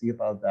we'll see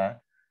about that.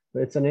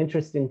 But it's an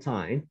interesting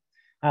time.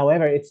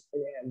 However,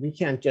 we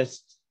can't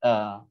just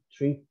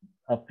treat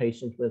a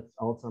patient with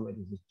Alzheimer's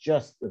disease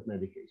just with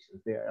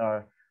medications. There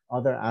are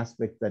other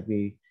aspects that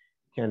we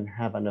can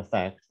have an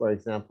effect. For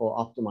example,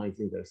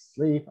 optimizing their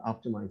sleep,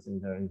 optimizing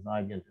their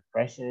anxiety and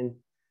depression,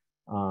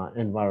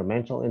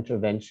 environmental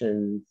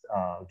interventions,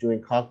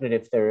 doing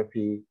cognitive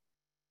therapy,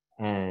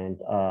 and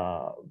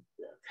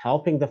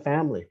helping the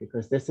family,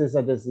 because this is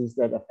a disease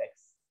that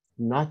affects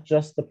not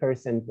just the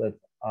person with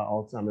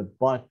Alzheimer's,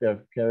 but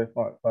their care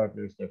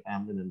partners, their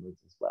family members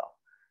as well.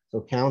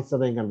 So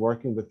counseling and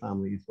working with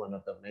family is one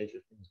of the major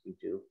things we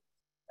do.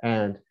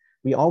 And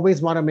we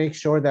always want to make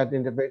sure that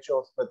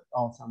individuals with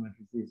Alzheimer's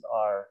disease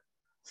are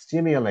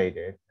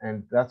stimulated.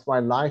 And that's why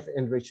life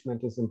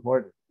enrichment is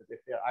important, because if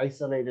they're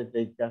isolated,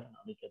 they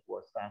definitely get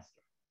worse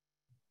faster.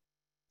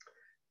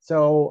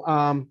 So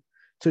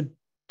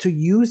to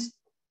use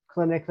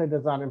clinically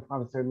designed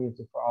improvisatory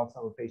music for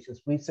Alzheimer's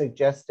patients, we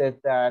suggested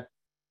that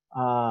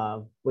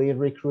we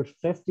recruit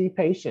 50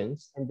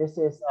 patients. And this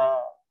is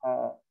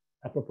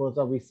a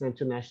proposal we sent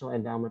to National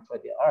Endowment for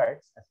the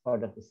Arts as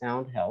part of the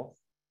Sound Health.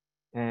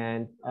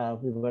 And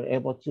we were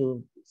able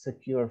to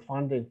secure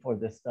funding for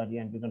this study,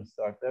 and we're going to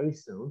start very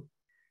soon.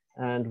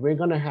 And we're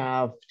going to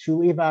have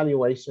 2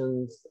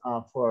 evaluations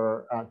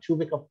for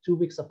 2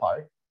 weeks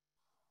apart,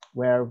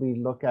 where we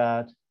look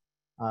at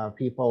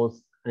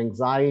people's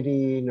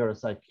anxiety,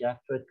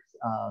 neuropsychiatric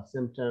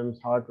symptoms,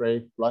 heart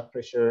rate, blood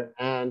pressure,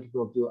 and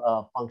we'll do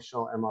a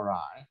functional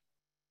MRI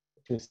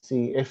to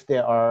see if they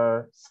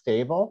are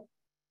stable.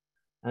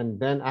 And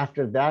then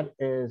after that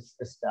is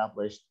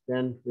established,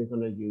 then we're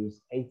going to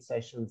use 8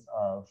 sessions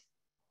of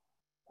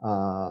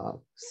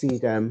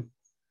CDEM,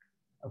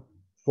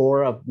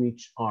 4 of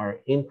which are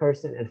in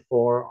person and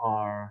 4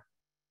 are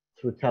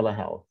through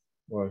telehealth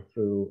or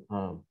through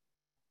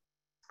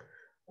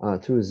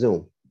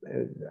Zoom.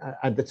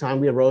 At the time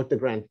we wrote the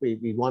grant,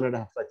 we wanted to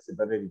have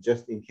flexibility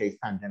just in case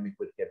pandemic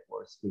would get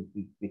worse.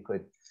 We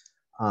could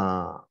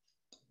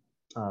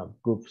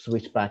group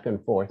switch back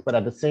and forth. But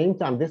at the same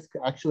time, this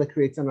actually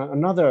creates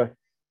another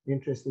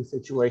interesting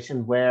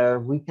situation where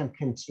we can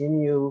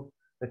continue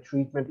the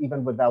treatment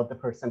even without the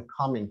person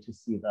coming to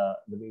see the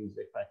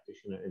music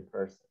practitioner in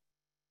person.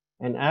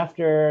 And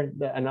after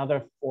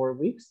another 4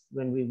 weeks,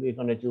 then we're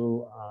going to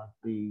do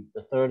the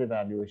 3rd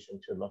evaluation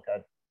to look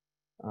at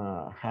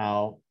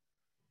how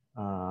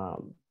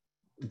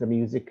the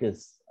music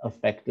is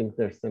affecting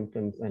their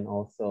symptoms and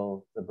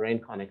also the brain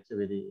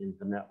connectivity in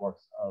the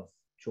networks of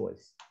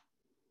choice.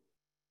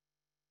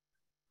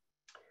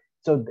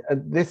 So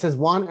this is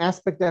one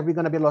aspect that we're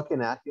going to be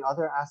looking at. The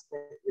other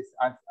aspect is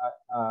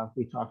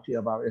we talked to you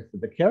about is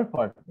the care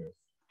partners.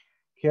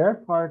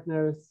 Care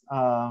partners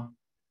are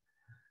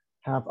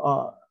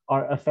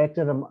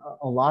affected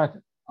a lot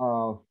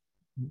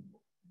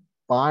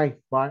by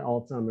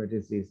Alzheimer's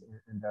disease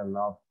and their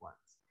loved ones.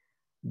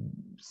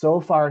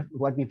 So far,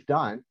 what we've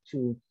done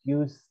to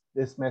use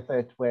this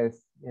method with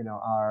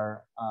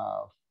our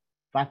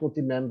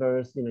faculty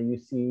members, you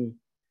see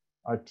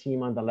our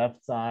team on the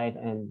left side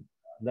and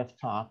left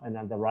top, and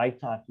on the right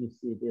top you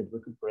see the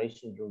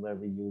recuperation room where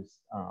we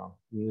use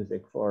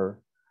music for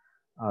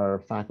our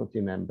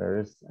faculty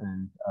members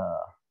and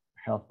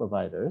health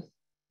providers.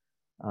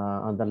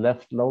 On the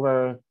left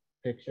lower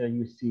picture,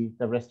 you see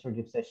the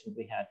restorative session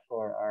we had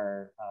for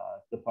our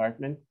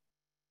department.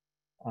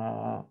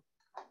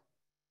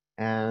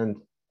 And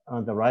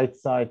on the right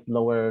side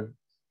lower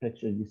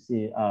picture, you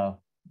see a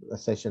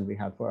session we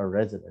had for our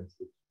residents,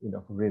 which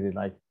really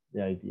like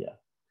the idea.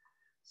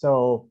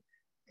 So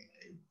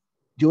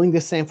doing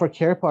the same for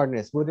care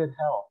partners, would it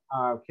help?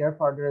 Care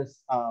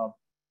partners,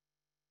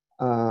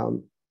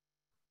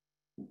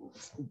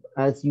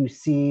 as you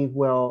see,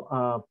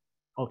 well,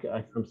 okay,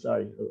 I'm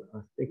sorry. I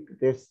think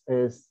this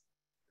is,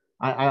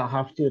 I'll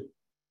have to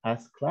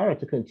ask Clara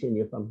to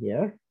continue from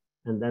here,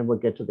 and then we'll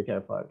get to the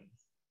care partners.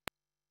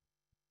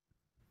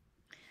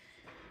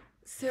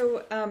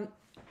 So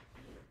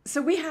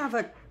we have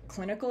a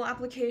clinical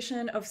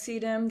application of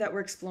CDEM that we're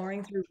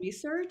exploring through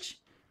research.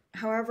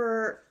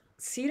 However,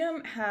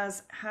 CDEM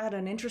has had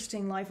an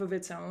interesting life of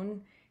its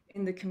own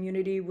in the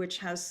community, which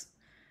has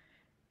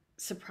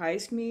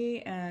surprised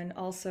me, and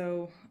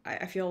also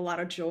I feel a lot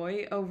of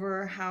joy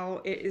over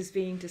how it is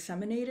being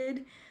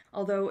disseminated,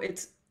 although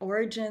its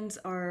origins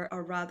are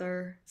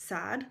rather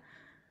sad.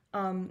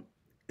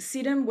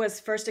 CDEM was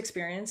first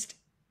experienced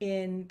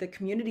in the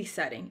community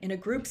setting, in a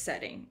group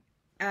setting,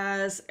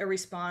 as a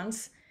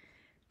response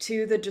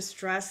to the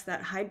distress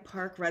that Hyde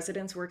Park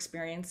residents were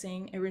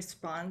experiencing in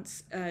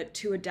response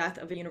to a death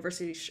of a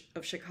University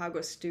of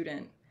Chicago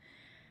student.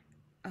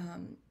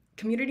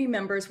 Community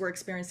members were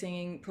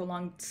experiencing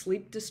prolonged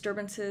sleep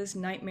disturbances,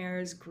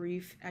 nightmares,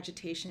 grief,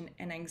 agitation,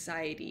 and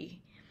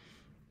anxiety.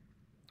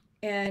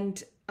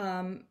 And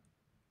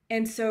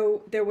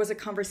so there was a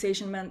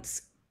conversation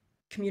amongst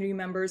community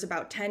members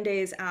about 10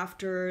 days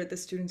after the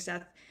student's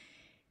death.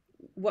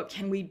 What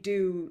can we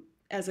do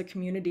as a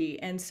community?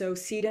 And so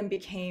CDEM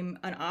became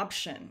an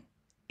option.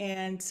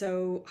 And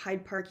so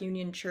Hyde Park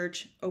Union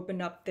Church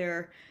opened up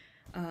their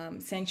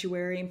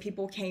sanctuary, and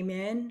people came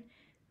in.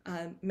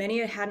 Many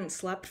hadn't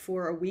slept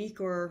for a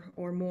week or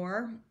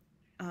more.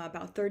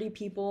 About 30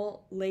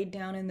 people laid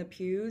down in the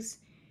pews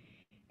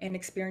and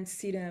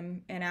experienced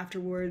CDEM. And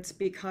afterwards,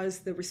 because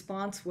the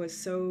response was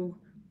so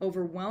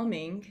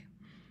overwhelming,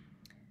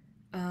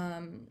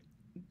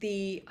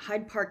 the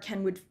Hyde Park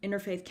Kenwood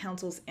Interfaith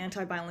Council's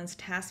Anti-Violence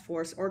Task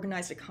Force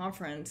organized a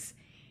conference,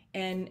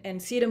 and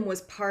CDEM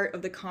was part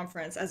of the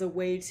conference as a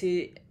way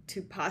to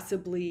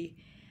possibly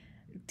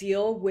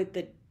deal with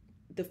the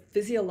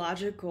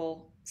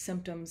physiological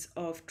symptoms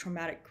of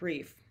traumatic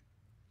grief.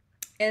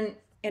 And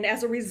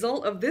as a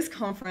result of this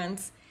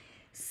conference,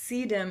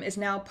 CDEM is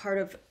now part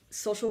of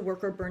social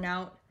worker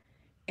burnout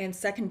and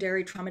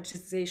secondary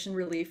traumatization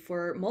relief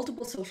for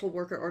multiple social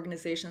worker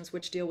organizations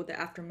which deal with the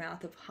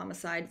aftermath of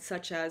homicide,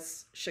 such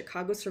as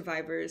Chicago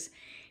Survivors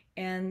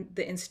and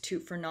the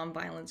Institute for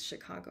Nonviolence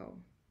Chicago.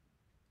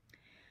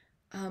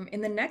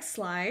 In the next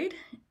slide,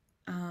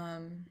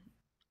 Borna,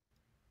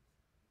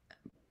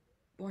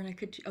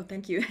 could you, oh,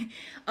 thank you.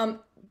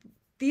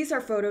 These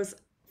are photos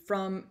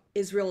from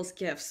Israel's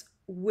Gifts,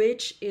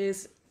 which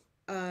is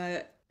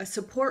a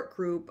support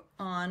group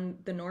on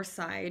the north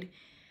side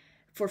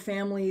for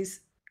families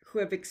who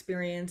have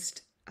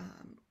experienced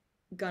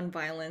gun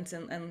violence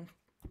and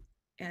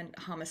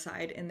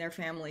homicide in their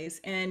families.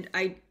 And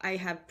I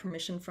have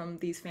permission from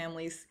these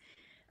families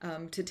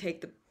to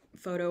take the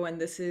photo, and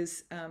this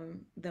is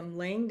them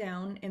laying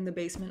down in the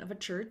basement of a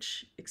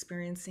church,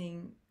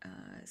 experiencing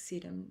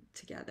sedum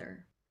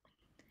together.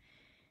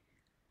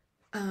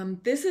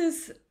 This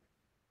is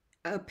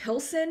a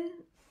Pilsen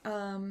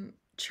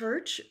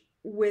church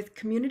with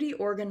community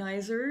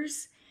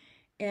organizers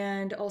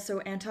and also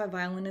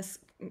anti-violence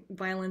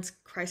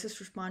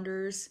crisis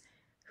responders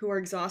who are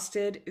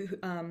exhausted,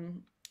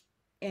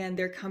 and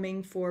they're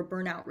coming for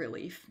burnout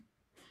relief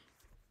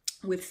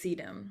with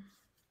sedum.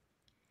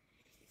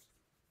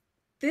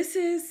 This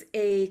is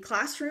a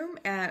classroom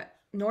at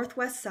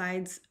Northwest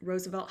Side's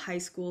Roosevelt High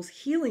School's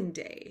Healing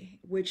Day,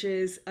 which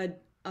is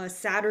a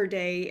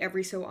Saturday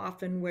every so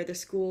often where the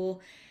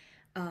school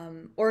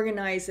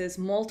organizes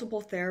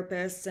multiple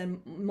therapists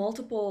and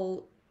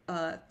multiple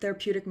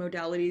therapeutic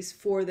modalities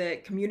for the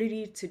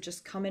community to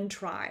just come and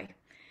try,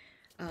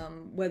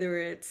 whether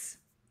it's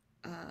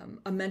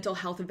a mental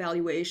health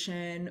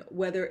evaluation,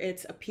 whether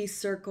it's a peace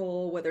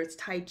circle, whether it's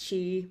Tai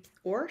Chi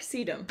or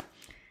sedum.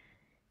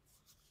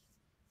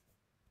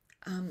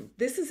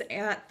 This is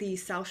at the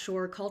South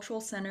Shore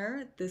Cultural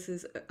Center. This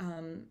is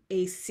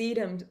a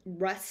sedum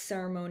rest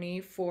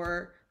ceremony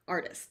for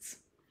artists.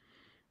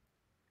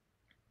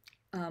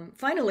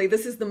 Finally,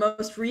 this is the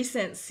most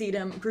recent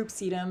group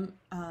sedum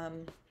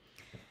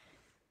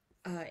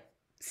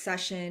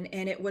session,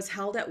 and it was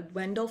held at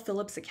Wendell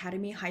Phillips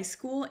Academy High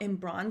School in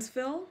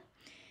Bronzeville.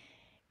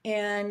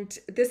 And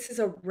this is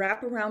a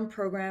wraparound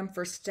program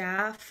for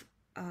staff,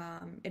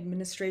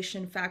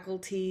 administration,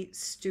 faculty,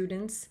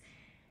 students,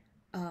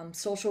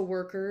 social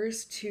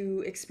workers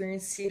to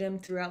experience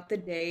sedum throughout the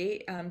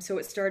day. So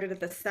it started at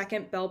the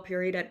second bell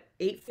period at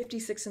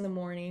 8:56 in the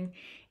morning,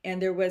 and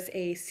there was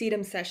a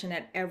sedum session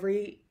at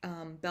every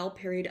bell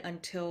period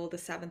until the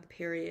 7th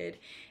period.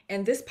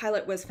 And this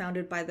pilot was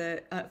funded by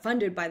the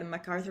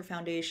MacArthur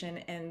Foundation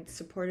and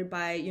supported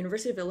by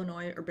University of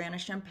Illinois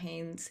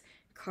Urbana-Champaign's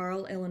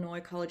Carle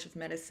Illinois College of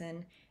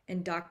Medicine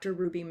and Dr.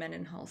 Ruby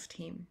Mendenhall's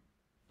team.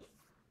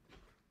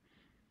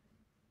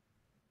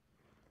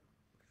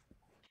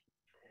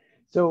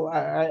 So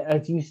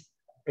as you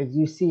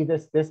see,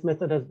 this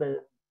method has been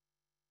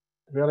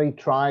really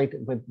tried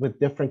with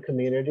different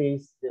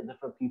communities,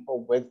 different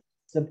people with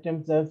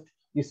symptoms of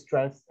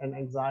distress and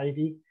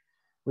anxiety.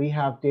 We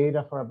have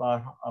data for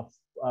about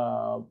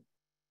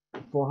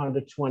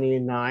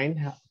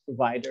 429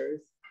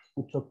 providers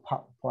who took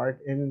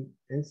part in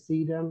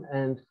sedum,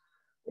 and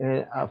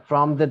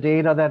from the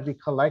data that we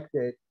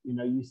collected,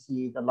 you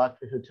see the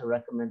likelihood to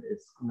recommend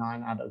is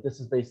 9 out of. This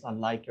is based on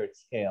Likert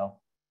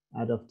scale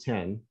out of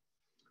 10.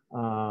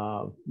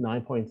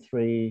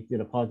 9.3,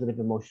 positive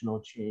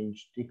emotional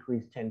change,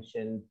 decreased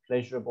tension,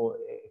 pleasurable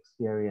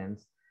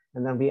experience.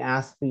 And then we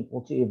asked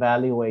people to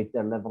evaluate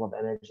their level of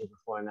energy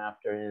before and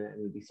after,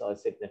 and we saw a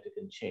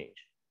significant change.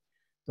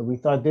 So we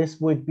thought this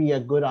would be a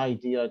good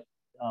idea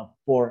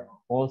for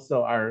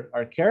also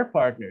our care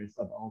partners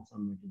of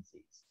Alzheimer's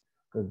disease,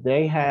 because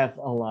they have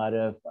a lot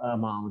of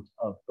amount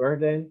of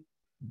burden.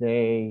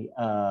 They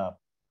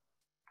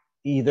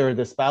either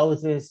the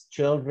spouses,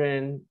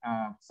 children,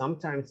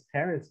 sometimes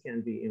parents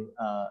can be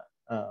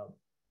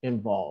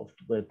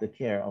involved with the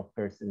care of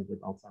persons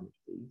with Alzheimer's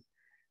disease.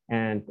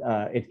 And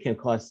it can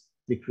cause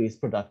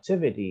decreased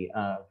productivity,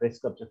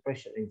 risk of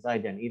depression,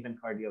 anxiety, and even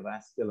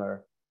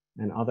cardiovascular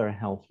and other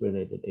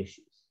health-related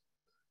issues.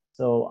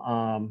 So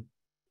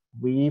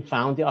we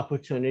found the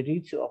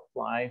opportunity to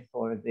apply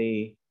for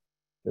the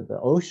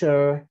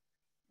OSHA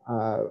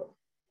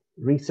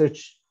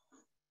research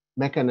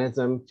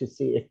mechanism to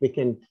see if we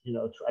can,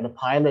 try to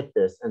pilot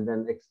this and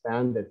then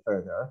expand it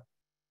further.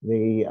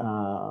 The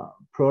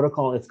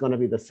protocol is going to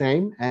be the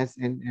same as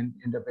in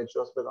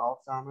individuals with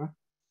Alzheimer.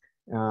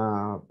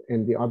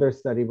 In the other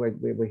study,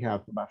 we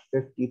have about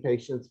 50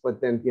 patients,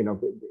 but then,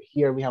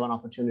 here we have an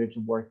opportunity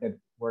to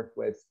work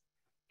with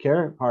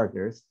care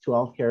partners,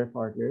 12 care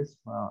partners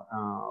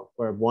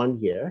for 1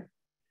 year.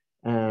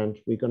 And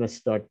we're going to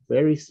start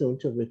very soon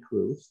to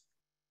recruit.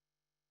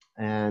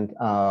 And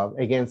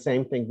again,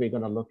 same thing, we're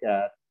going to look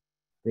at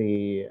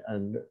the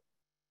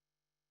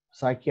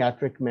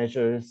psychiatric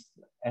measures,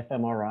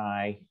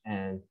 fMRI,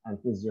 and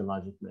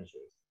physiologic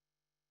measures.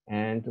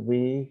 And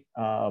we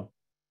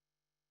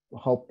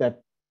hope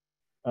that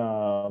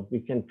we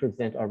can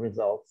present our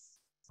results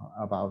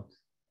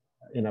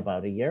in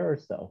about a year or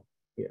so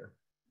here.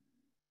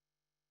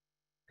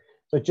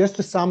 So just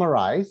to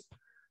summarize,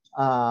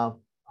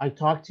 I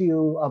talked to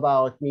you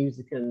about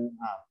music and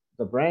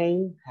the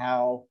brain,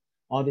 how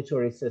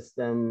auditory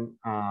system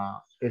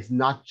is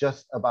not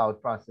just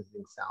about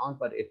processing sound,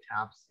 but it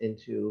taps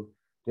into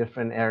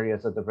different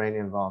areas of the brain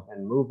involved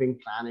in moving,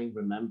 planning,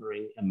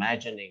 remembering,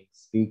 imagining,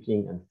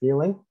 speaking, and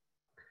feeling.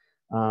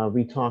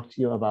 We talked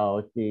to you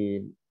about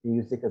the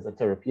music as a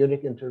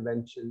therapeutic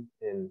intervention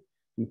in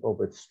people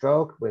with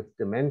stroke, with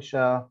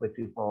dementia, with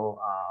people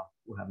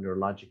who have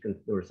neurologic and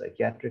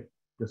neuropsychiatric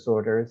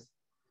disorders,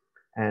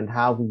 and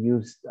how we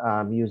used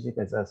music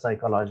as a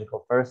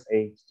psychological first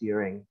aid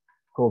during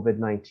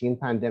COVID-19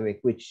 pandemic,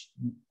 which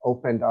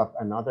opened up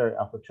another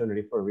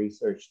opportunity for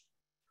research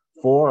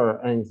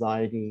for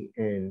anxiety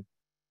in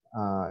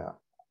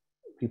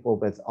people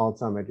with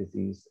Alzheimer's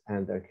disease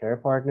and their care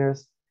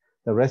partners.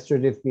 The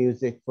restorative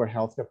music for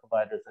healthcare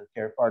providers and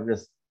care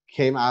partners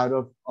came out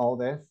of all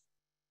this,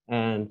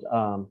 and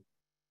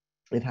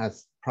it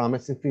has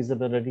promising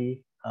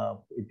feasibility.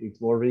 It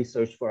needs more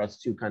research for us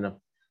to kind of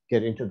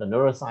get into the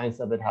neuroscience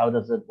of it. How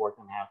does it work,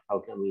 and how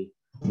can we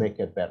make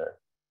it better?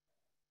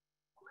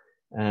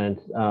 And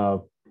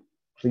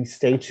please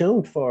stay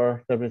tuned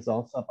for the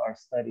results of our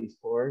studies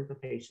for the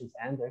patients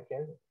and their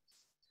caregivers.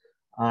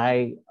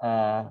 I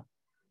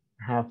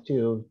have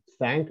to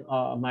thank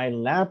my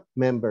lab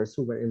members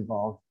who were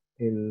involved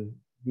in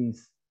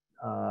these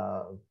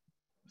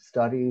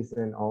studies,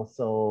 and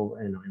also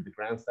in the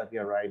grants that we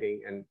are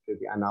writing and through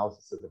the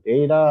analysis of the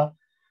data.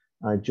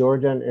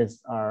 Jordan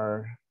is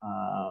our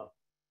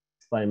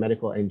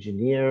biomedical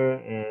engineer,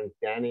 and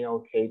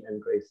Daniel, Kate,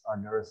 and Grace are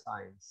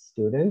neuroscience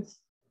students.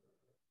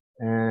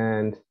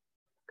 And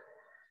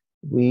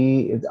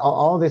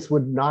all this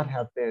would not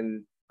have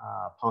been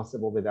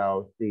possible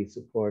without the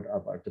support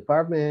of our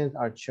department,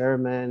 our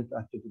chairman,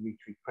 Dr.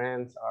 Dimitri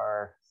Krantz,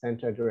 our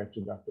center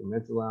director, Dr.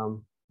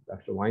 Mesulam,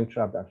 Dr.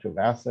 Weintraub, Dr.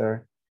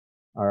 Vassar,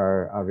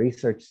 our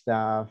research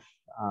staff.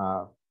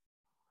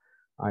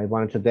 I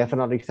wanted to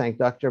definitely thank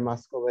Dr.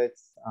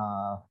 Moskowitz,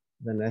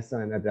 Vanessa,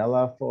 and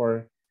Adela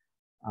for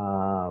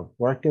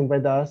working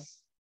with us,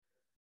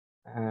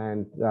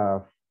 and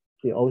the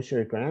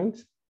Osher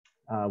grant.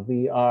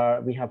 We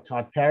have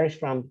Todd Parrish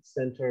from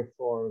Center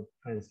for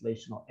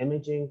Translational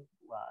Imaging,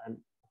 and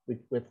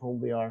with whom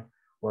we are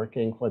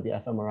working for the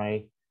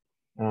fMRI,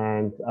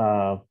 and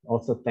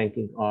also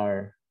thanking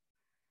our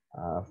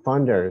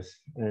funders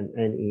and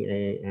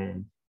NEA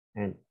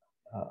and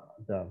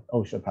the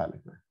OSHA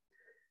pilot grant.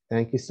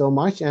 Thank you so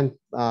much, and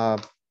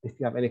if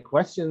you have any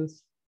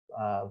questions,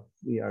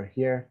 we are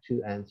here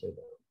to answer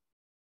them.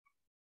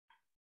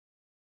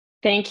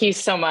 Thank you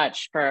so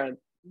much for a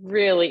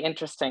really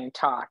interesting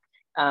talk.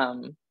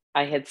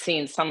 I had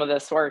seen some of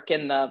this work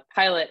in the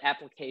pilot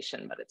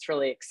application, but it's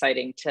really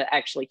exciting to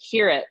actually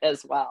hear it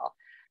as well.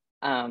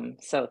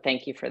 So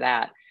thank you for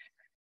that.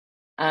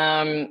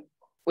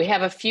 We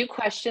have a few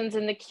questions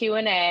in the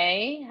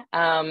Q&A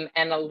and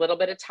a little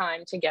bit of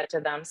time to get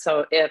to them.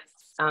 So if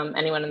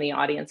anyone in the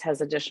audience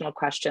has additional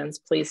questions,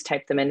 please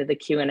type them into the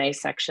Q&A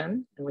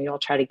section and we will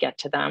try to get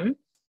to them.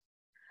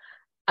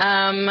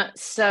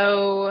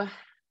 So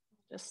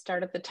just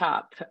start at the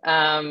top.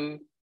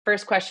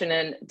 First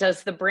question,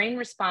 does the brain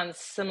respond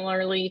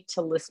similarly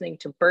to listening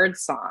to bird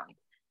song?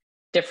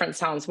 Different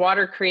sounds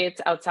water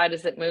creates outside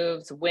as it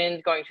moves,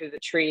 wind going through the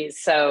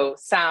trees. So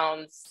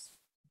sounds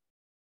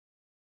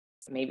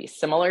maybe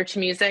similar to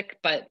music,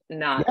 but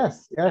not.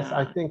 Yes,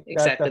 I think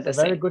exactly that's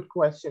a very good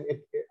question.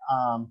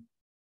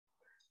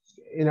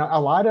 You know, a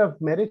lot of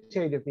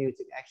meditative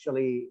music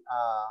actually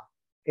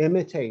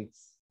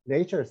imitates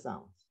nature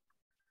sounds.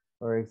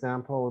 For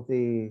example,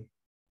 the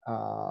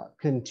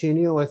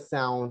continuous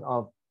sound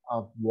of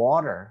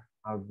water,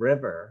 a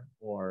river,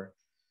 or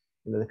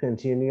the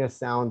continuous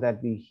sound that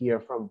we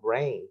hear from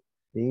rain.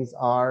 These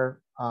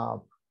are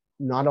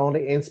not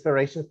only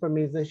inspirations for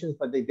musicians,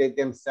 but they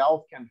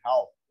themselves can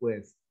help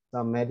with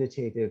some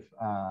meditative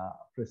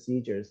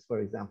procedures. For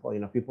example,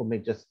 people may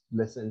just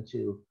listen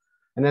to,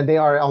 and then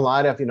there are a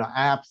lot of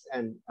apps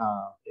and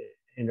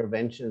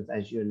interventions,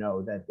 as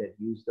that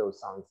use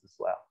those songs as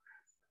well,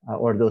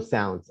 or those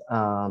sounds.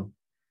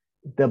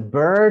 The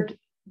bird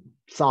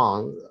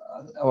song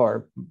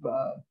or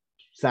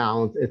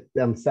sounds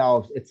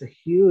themselves, it's a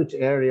huge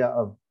area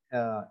of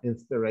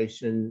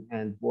inspiration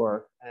and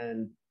work.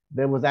 And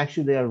there was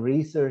actually a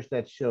research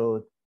that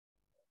showed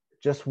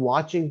just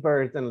watching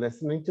birds and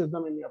listening to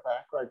them in your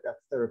backyard,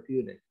 that's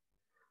therapeutic.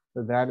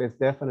 So that is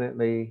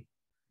definitely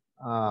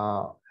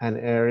an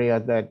area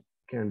that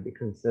can be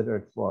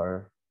considered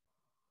for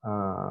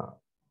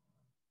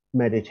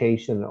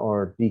meditation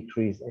or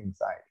decreased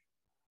anxiety.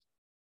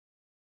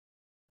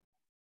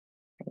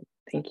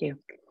 Thank you.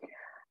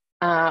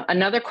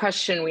 Another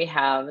question we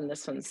have, and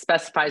this one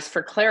specifies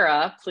for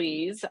Clara,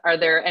 please. Are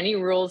there any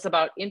rules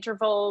about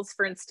intervals,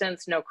 for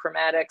instance, no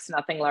chromatics,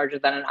 nothing larger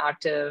than an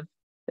octave,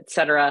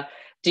 etc.?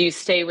 Do you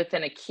stay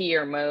within a key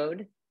or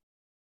mode?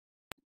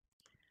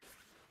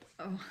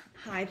 Oh,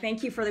 hi,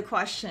 thank you for the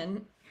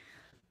question.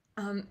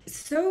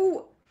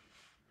 So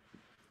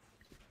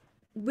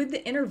with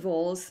the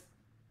intervals,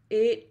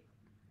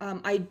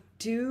 I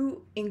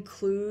do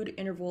include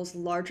intervals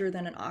larger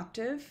than an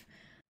octave.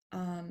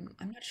 I'm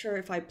not sure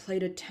if I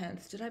played a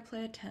 10th. Did I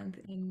play a 10th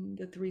in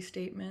the 3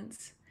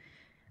 statements?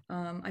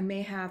 I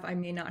may have, I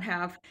may not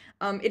have.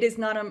 It is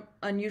not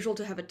unusual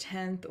to have a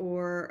 10th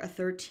or a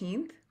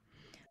 13th.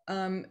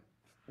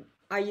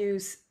 I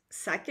use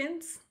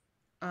seconds,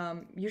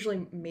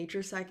 usually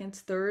major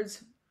seconds,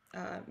 thirds,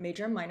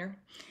 major and minor,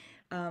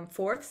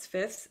 fourths,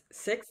 fifths,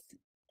 sixths,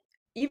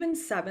 even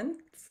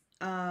sevenths,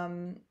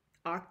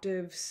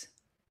 octaves,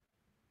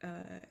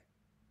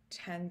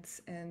 tenths,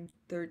 and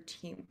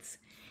 13ths.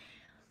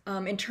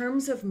 In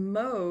terms of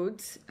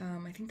modes,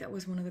 I think that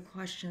was one of the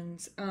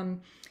questions.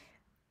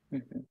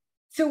 Mhm.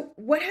 So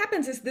what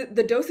happens is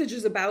the dosage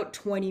is about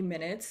 20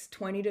 minutes,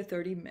 20 to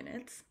 30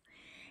 minutes.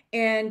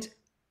 And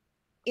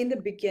in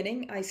the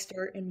beginning, I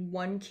start in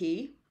one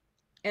key.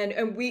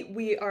 And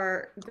we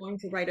are going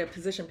to write a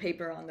position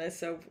paper on this,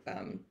 so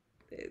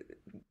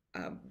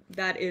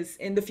that is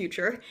in the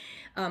future.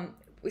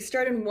 We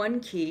start in one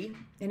key,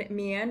 and it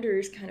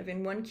meanders kind of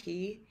in one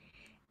key,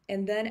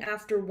 and then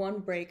after one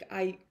break,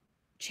 I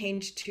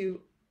change to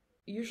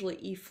usually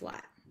E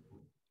flat,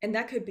 and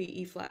that could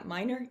be E flat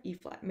minor, E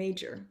flat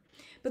major,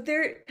 but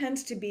there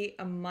tends to be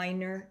a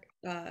minor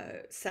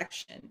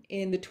section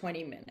in the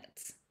 20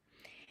 minutes,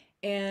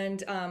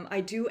 and I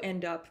do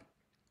end up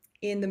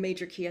in the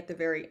major key at the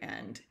very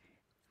end.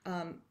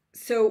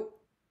 So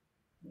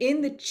in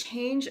the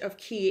change of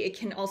key, it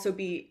can also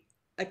be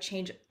a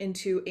change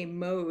into a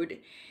mode.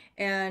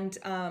 And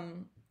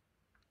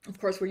of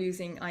course, we're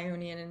using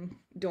Ionian and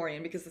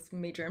Dorian because it's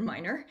major and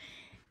minor.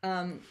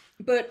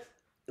 But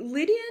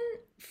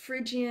Lydian,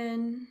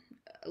 Phrygian,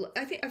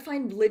 I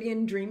find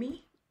Lydian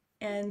dreamy.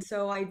 And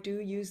so I do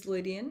use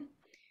Lydian.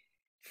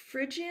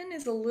 Phrygian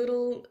is a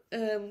little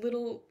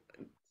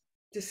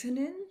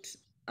dissonant.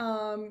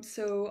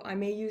 So I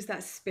may use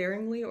that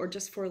sparingly or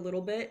just for a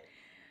little bit.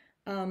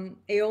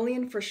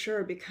 Aeolian for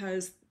sure,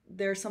 because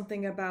there's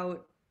something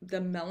about the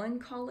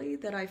melancholy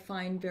that I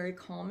find very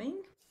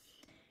calming.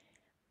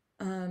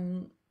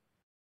 Um,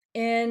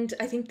 and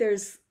I think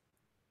there's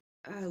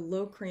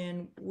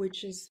Locrian,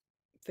 which is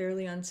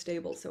fairly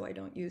unstable, so I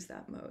don't use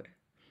that mode.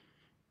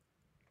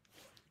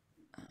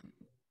 Um,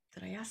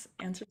 did I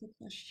answer the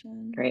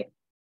question? Great.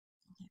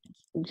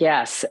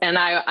 Yes, and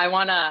I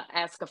want to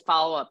ask a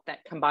follow-up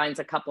that combines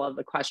a couple of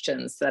the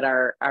questions that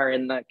are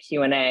in the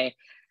Q&A.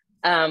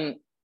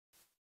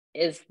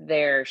 Is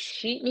there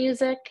sheet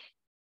music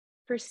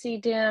for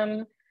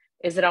CDIM?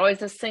 Is it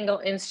always a single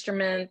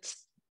instrument?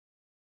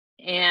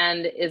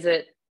 And is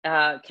it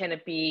can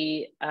it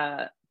be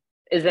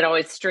is it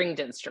always stringed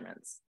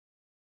instruments?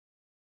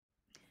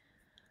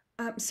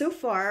 So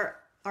far,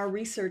 our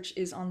research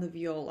is on the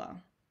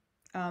viola.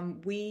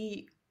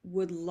 We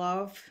would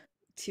love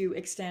to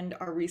extend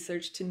our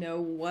research to know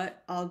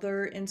what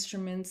other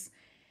instruments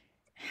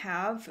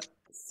have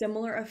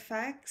similar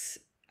effects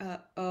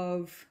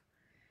of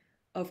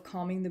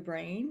calming the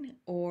brain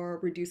or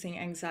reducing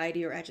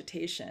anxiety or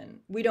agitation.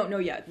 We don't know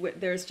yet.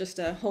 There's just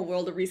a whole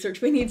world of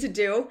research we need to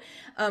do.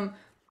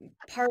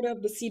 Part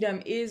of the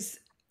CDM is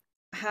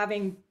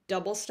having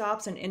double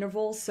stops and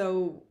intervals,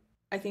 so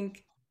I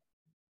think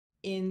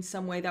in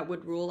some way that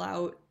would rule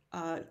out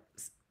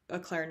a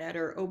clarinet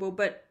or oboe,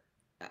 but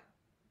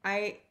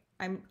I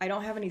I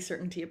don't have any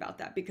certainty about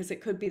that because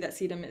it could be that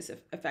CDM is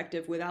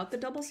effective without the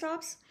double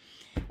stops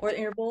or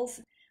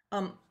intervals.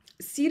 Um,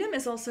 CDM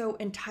is also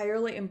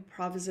entirely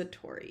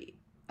improvisatory.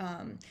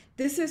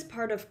 This is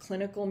part of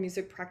clinical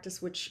music practice,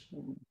 which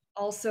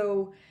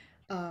also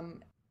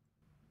um,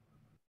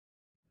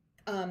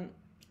 um,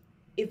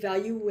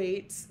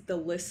 evaluates the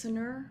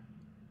listener.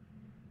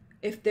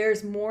 If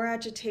there's more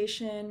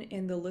agitation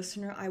in the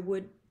listener, I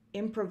would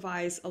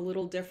improvise a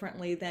little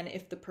differently than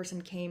if the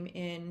person came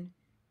in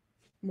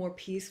more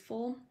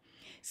peaceful.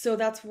 So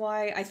that's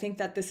why I think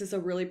that this is a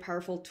really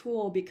powerful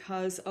tool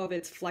because of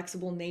its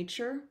flexible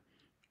nature.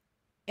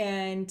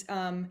 And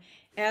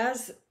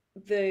as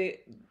the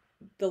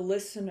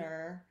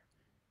listener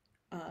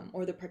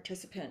or the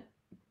participant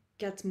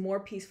gets more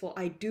peaceful,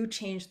 I do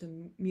change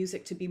the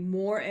music to be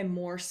more and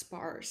more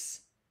sparse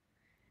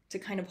to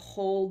kind of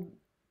hold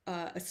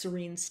a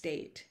serene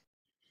state.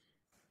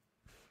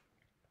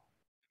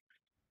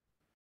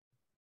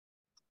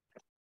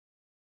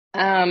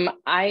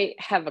 I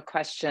have a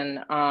question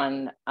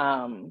on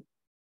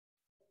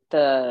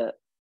the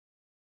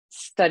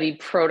study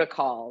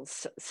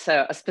protocols.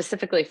 So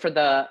specifically for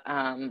the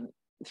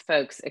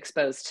folks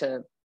exposed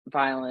to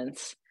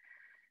violence,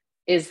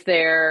 is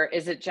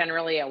it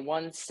generally a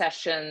one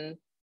session,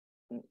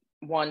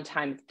 one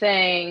time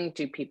thing?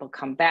 Do people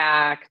come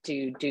back? Do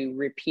you do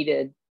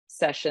repeated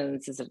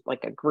sessions? Is it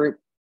like a group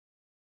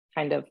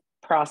kind of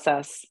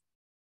process?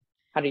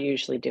 How do you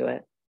usually do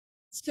it?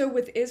 So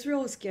with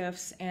Israel's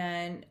Gifts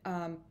and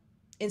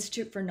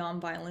Institute for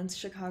Nonviolence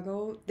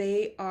Chicago,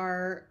 they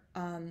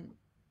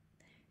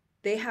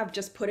have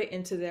just put it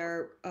into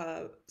their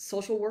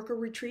social worker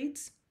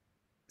retreats.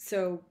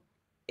 So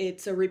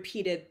it's a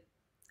repeated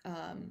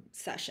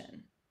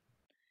session.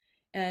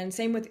 And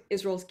same with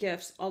Israel's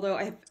Gifts. Although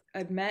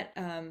I've met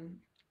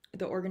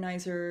the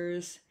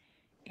organizers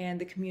and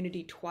the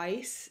community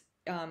twice,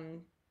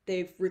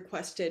 they've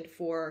requested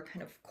for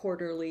kind of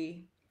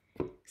quarterly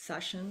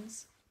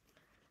sessions.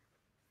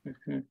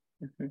 Mm-hmm.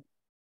 Mm-hmm.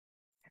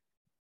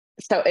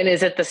 So, and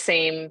is it the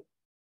same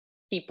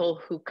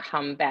people who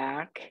come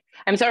back?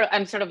 I'm sort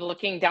of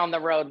looking down the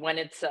road when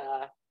it's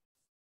a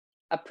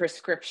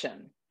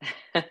prescription.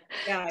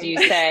 Yeah. Do you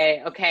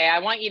say, okay, I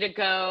want you to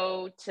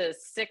go to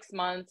 6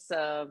 months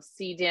of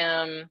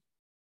CDIM,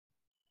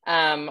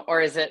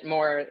 or is it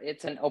more,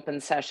 it's an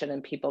open session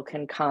and people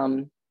can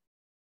come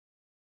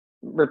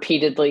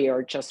repeatedly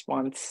or just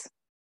once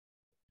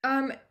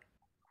Um,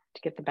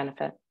 to get the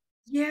benefit?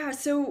 yeah,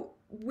 so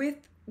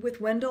with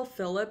Wendell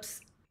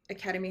Phillips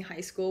Academy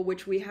High School,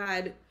 which we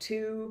had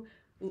two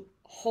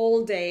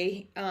whole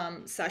day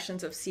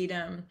sessions of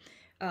CDM,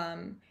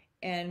 um,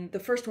 and the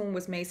first one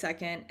was May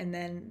 2nd, and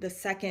then the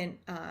second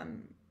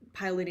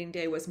piloting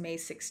day was May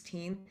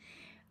 16th.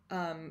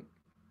 Um,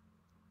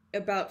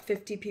 about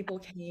 50 people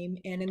came,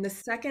 and in the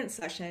second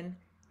session,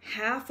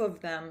 half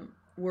of them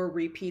were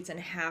repeats and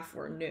half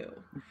were new.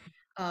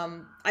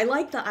 I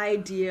like the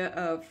idea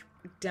of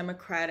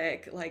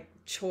democratic like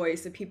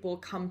choice that people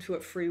come to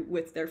it free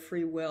with their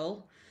free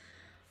will.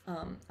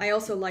 I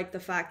also like the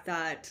fact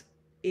that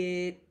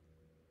it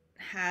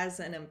has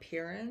an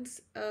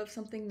appearance of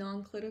something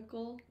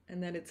non-clinical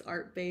and that it's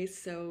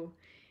art-based. So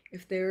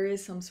if there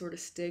is some sort of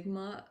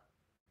stigma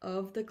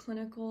of the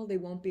clinical, they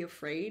won't be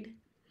afraid.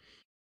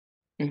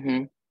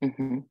 Mm-hmm.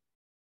 Mm-hmm.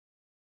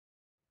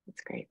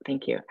 That's great.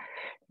 Thank you. I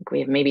think we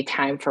have maybe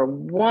time for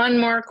one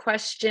more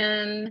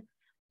question.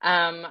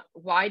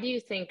 Why do you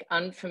think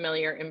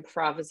unfamiliar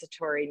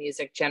improvisatory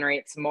music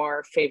generates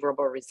more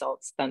favorable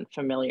results than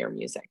familiar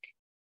music?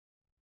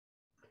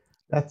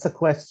 That's a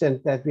question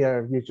that we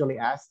are usually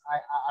asked.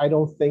 I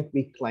don't think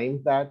we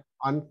claim that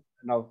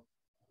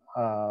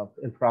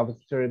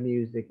improvisatory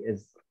music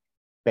is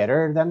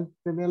better than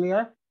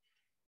familiar.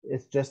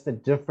 It's just a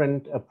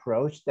different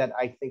approach that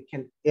I think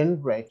can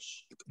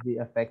enrich the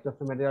effect of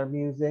familiar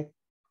music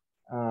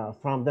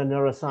from the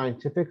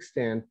neuroscientific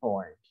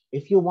standpoint.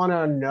 If you want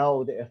to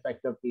know the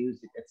effect of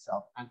music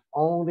itself and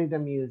only the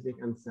music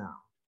and sound,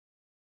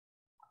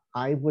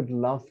 I would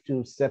love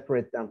to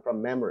separate them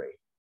from memory,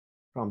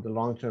 from the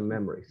long-term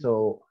memory.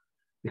 So,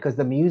 because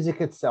the music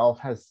itself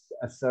has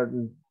a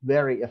certain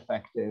very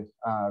effective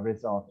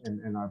result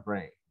in our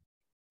brain.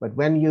 But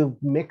when you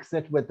mix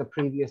it with the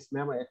previous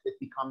memory, it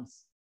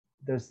becomes,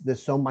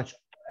 there's so much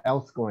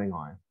else going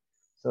on.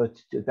 So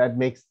that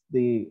makes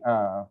the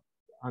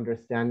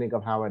understanding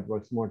of how it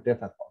works more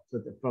difficult.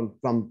 So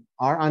from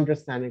our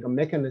understanding, a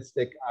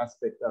mechanistic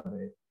aspect of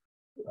it,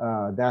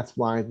 that's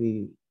why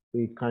we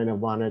kind of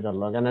wanted to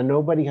look. And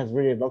nobody has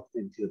really looked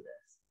into this.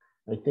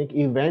 I think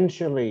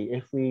eventually,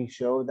 if we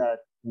show that,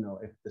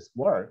 if this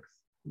works,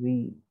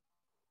 we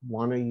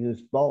want to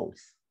use both.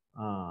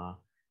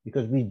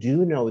 Because we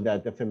do know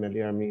that the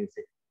familiar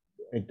music,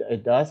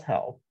 it does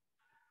help.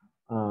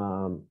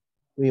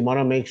 We want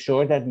to make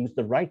sure that we use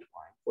the right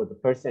one for the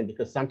person,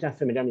 because sometimes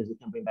familiar music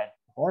can bring back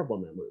horrible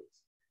memories.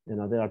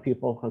 There are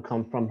people who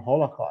come from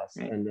Holocaust,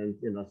 right. And then,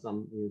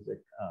 some music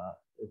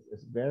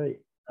is very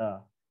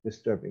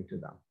disturbing to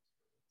them.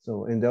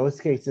 So in those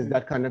cases,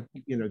 that kind of,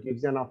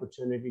 gives you an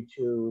opportunity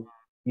to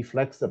be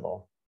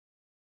flexible.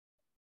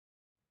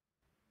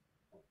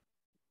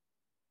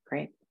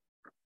 Great.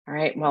 All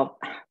right, well,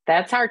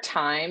 that's our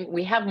time.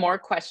 We have more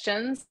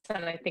questions,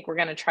 and I think we're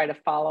going to try to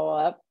follow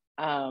up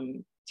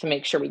to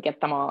make sure we get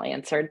them all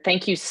answered.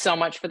 Thank you so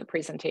much for the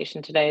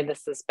presentation today.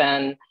 This has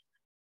been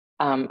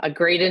a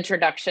great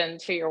introduction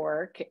to your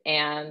work,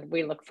 and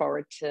we look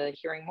forward to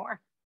hearing more.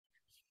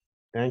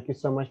 Thank you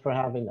so much for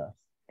having us.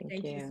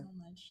 Thank you so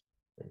much.